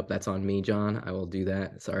back up. That's on me, John. I will do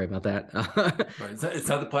that. Sorry about that. Right. It's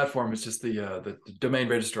not the platform. It's just the domain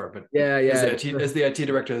registrar. But yeah. as the IT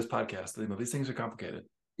director of this podcast, these things are complicated.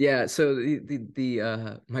 Yeah. So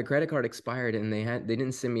the my credit card expired and they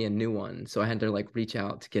didn't send me a new one. So I had to like reach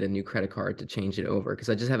out to get a new credit card to change it over because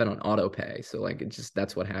I just have it on auto pay. So like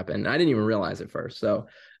that's what happened. I didn't even realize it first. So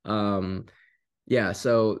yeah,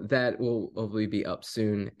 so that will hopefully be up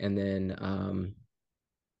soon. And then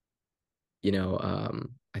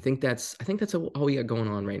I think that's all we got going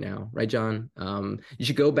on right now, right, John? You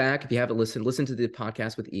should go back if you haven't listened. Listen to the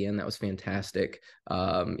podcast with Ian. That was fantastic.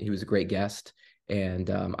 He was a great guest. And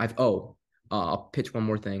I'll pitch one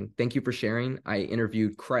more thing. Thank you for sharing. I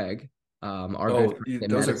interviewed Craig, our good Oh, friend in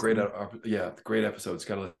those are great. Madison. Yeah, great episodes.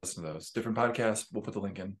 Got to listen to those. Different podcasts. We'll put the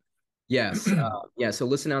link in. Yes. Yeah. So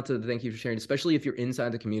listen out to the thank you for sharing, especially if you're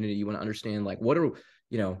inside the community, you want to understand like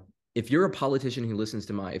you know, if you're a politician who listens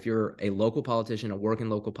to if you're a local politician, a work in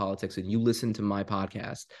local politics, and you listen to my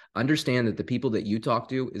podcast, understand that the people that you talk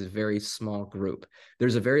to is a very small group.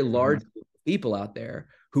 There's a very large Mhm. group of people out there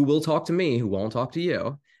who will talk to me, who won't talk to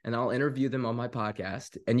you, and I'll interview them on my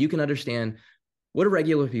podcast. And you can understand what do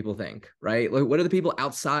regular people think, right? Like, what are the people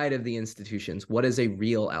outside of the institutions? What is a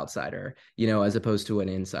real outsider, as opposed to an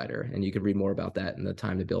insider? And you can read more about that in the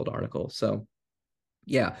Time to Build article. So,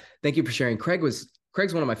 yeah, thank you for sharing. Craig's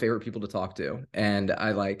one of my favorite people to talk to, and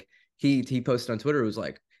I like he posted on Twitter. It was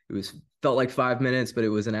like felt like 5 minutes, but it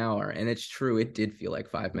was an hour, and it's true. It did feel like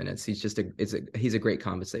 5 minutes. He's a great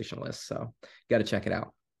conversationalist. So, got to check it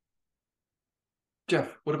out. Jeff,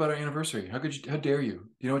 what about our anniversary? How dare you?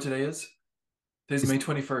 You know what today is? Today's Is, May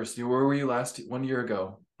 21st. Where were you last 1 year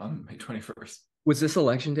ago on May 21st? was this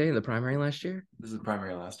election day in the primary last year? This is the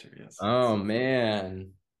primary last year. Yes. Oh man.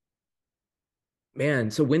 Man,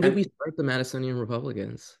 so when did we And start the Madisonian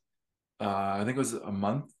Republicans? I think it was a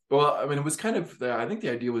month. Well, I mean, it was kind of I think the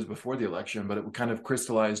idea was before the election, but it kind of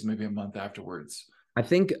crystallized maybe a month afterwards. I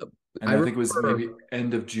think And I I think it was remember. maybe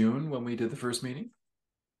end of June when we did the first meeting.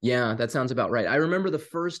 Yeah, that sounds about right. I remember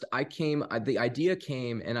the idea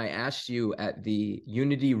came, and I asked you at the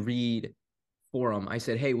Unity Read forum. I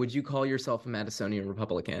said, "Hey, would you call yourself a Madisonian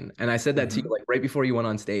Republican?" And I said that to you Hmm. like right before you went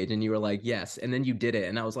on stage, and you were like, "Yes." And then you did it,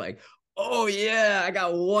 and I was like, "Oh yeah, I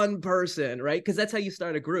got one person," right? Because that's how you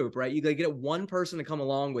start a group, right? You gotta get one person to come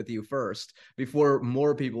along with you first before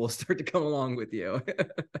more people will start to come along with you.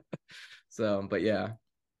 So, but yeah,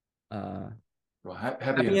 uh, Well, happy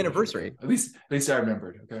happy anniversary, Jeff. anniversary. At least I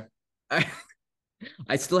remembered. Okay. I,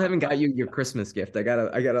 I still haven't got you your Christmas gift. I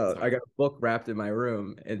Sorry. got a book wrapped in my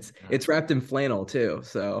room. Yeah. It's wrapped in flannel too.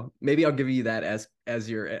 So maybe I'll give you that as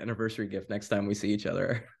your anniversary gift next time we see each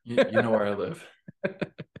other. You know where I live.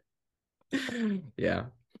 Yeah.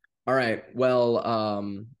 All right. Well,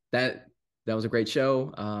 that was a great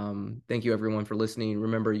show. Thank you everyone for listening.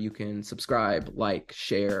 Remember, you can subscribe, like,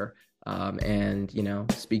 share, and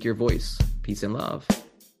speak your voice. Peace and love.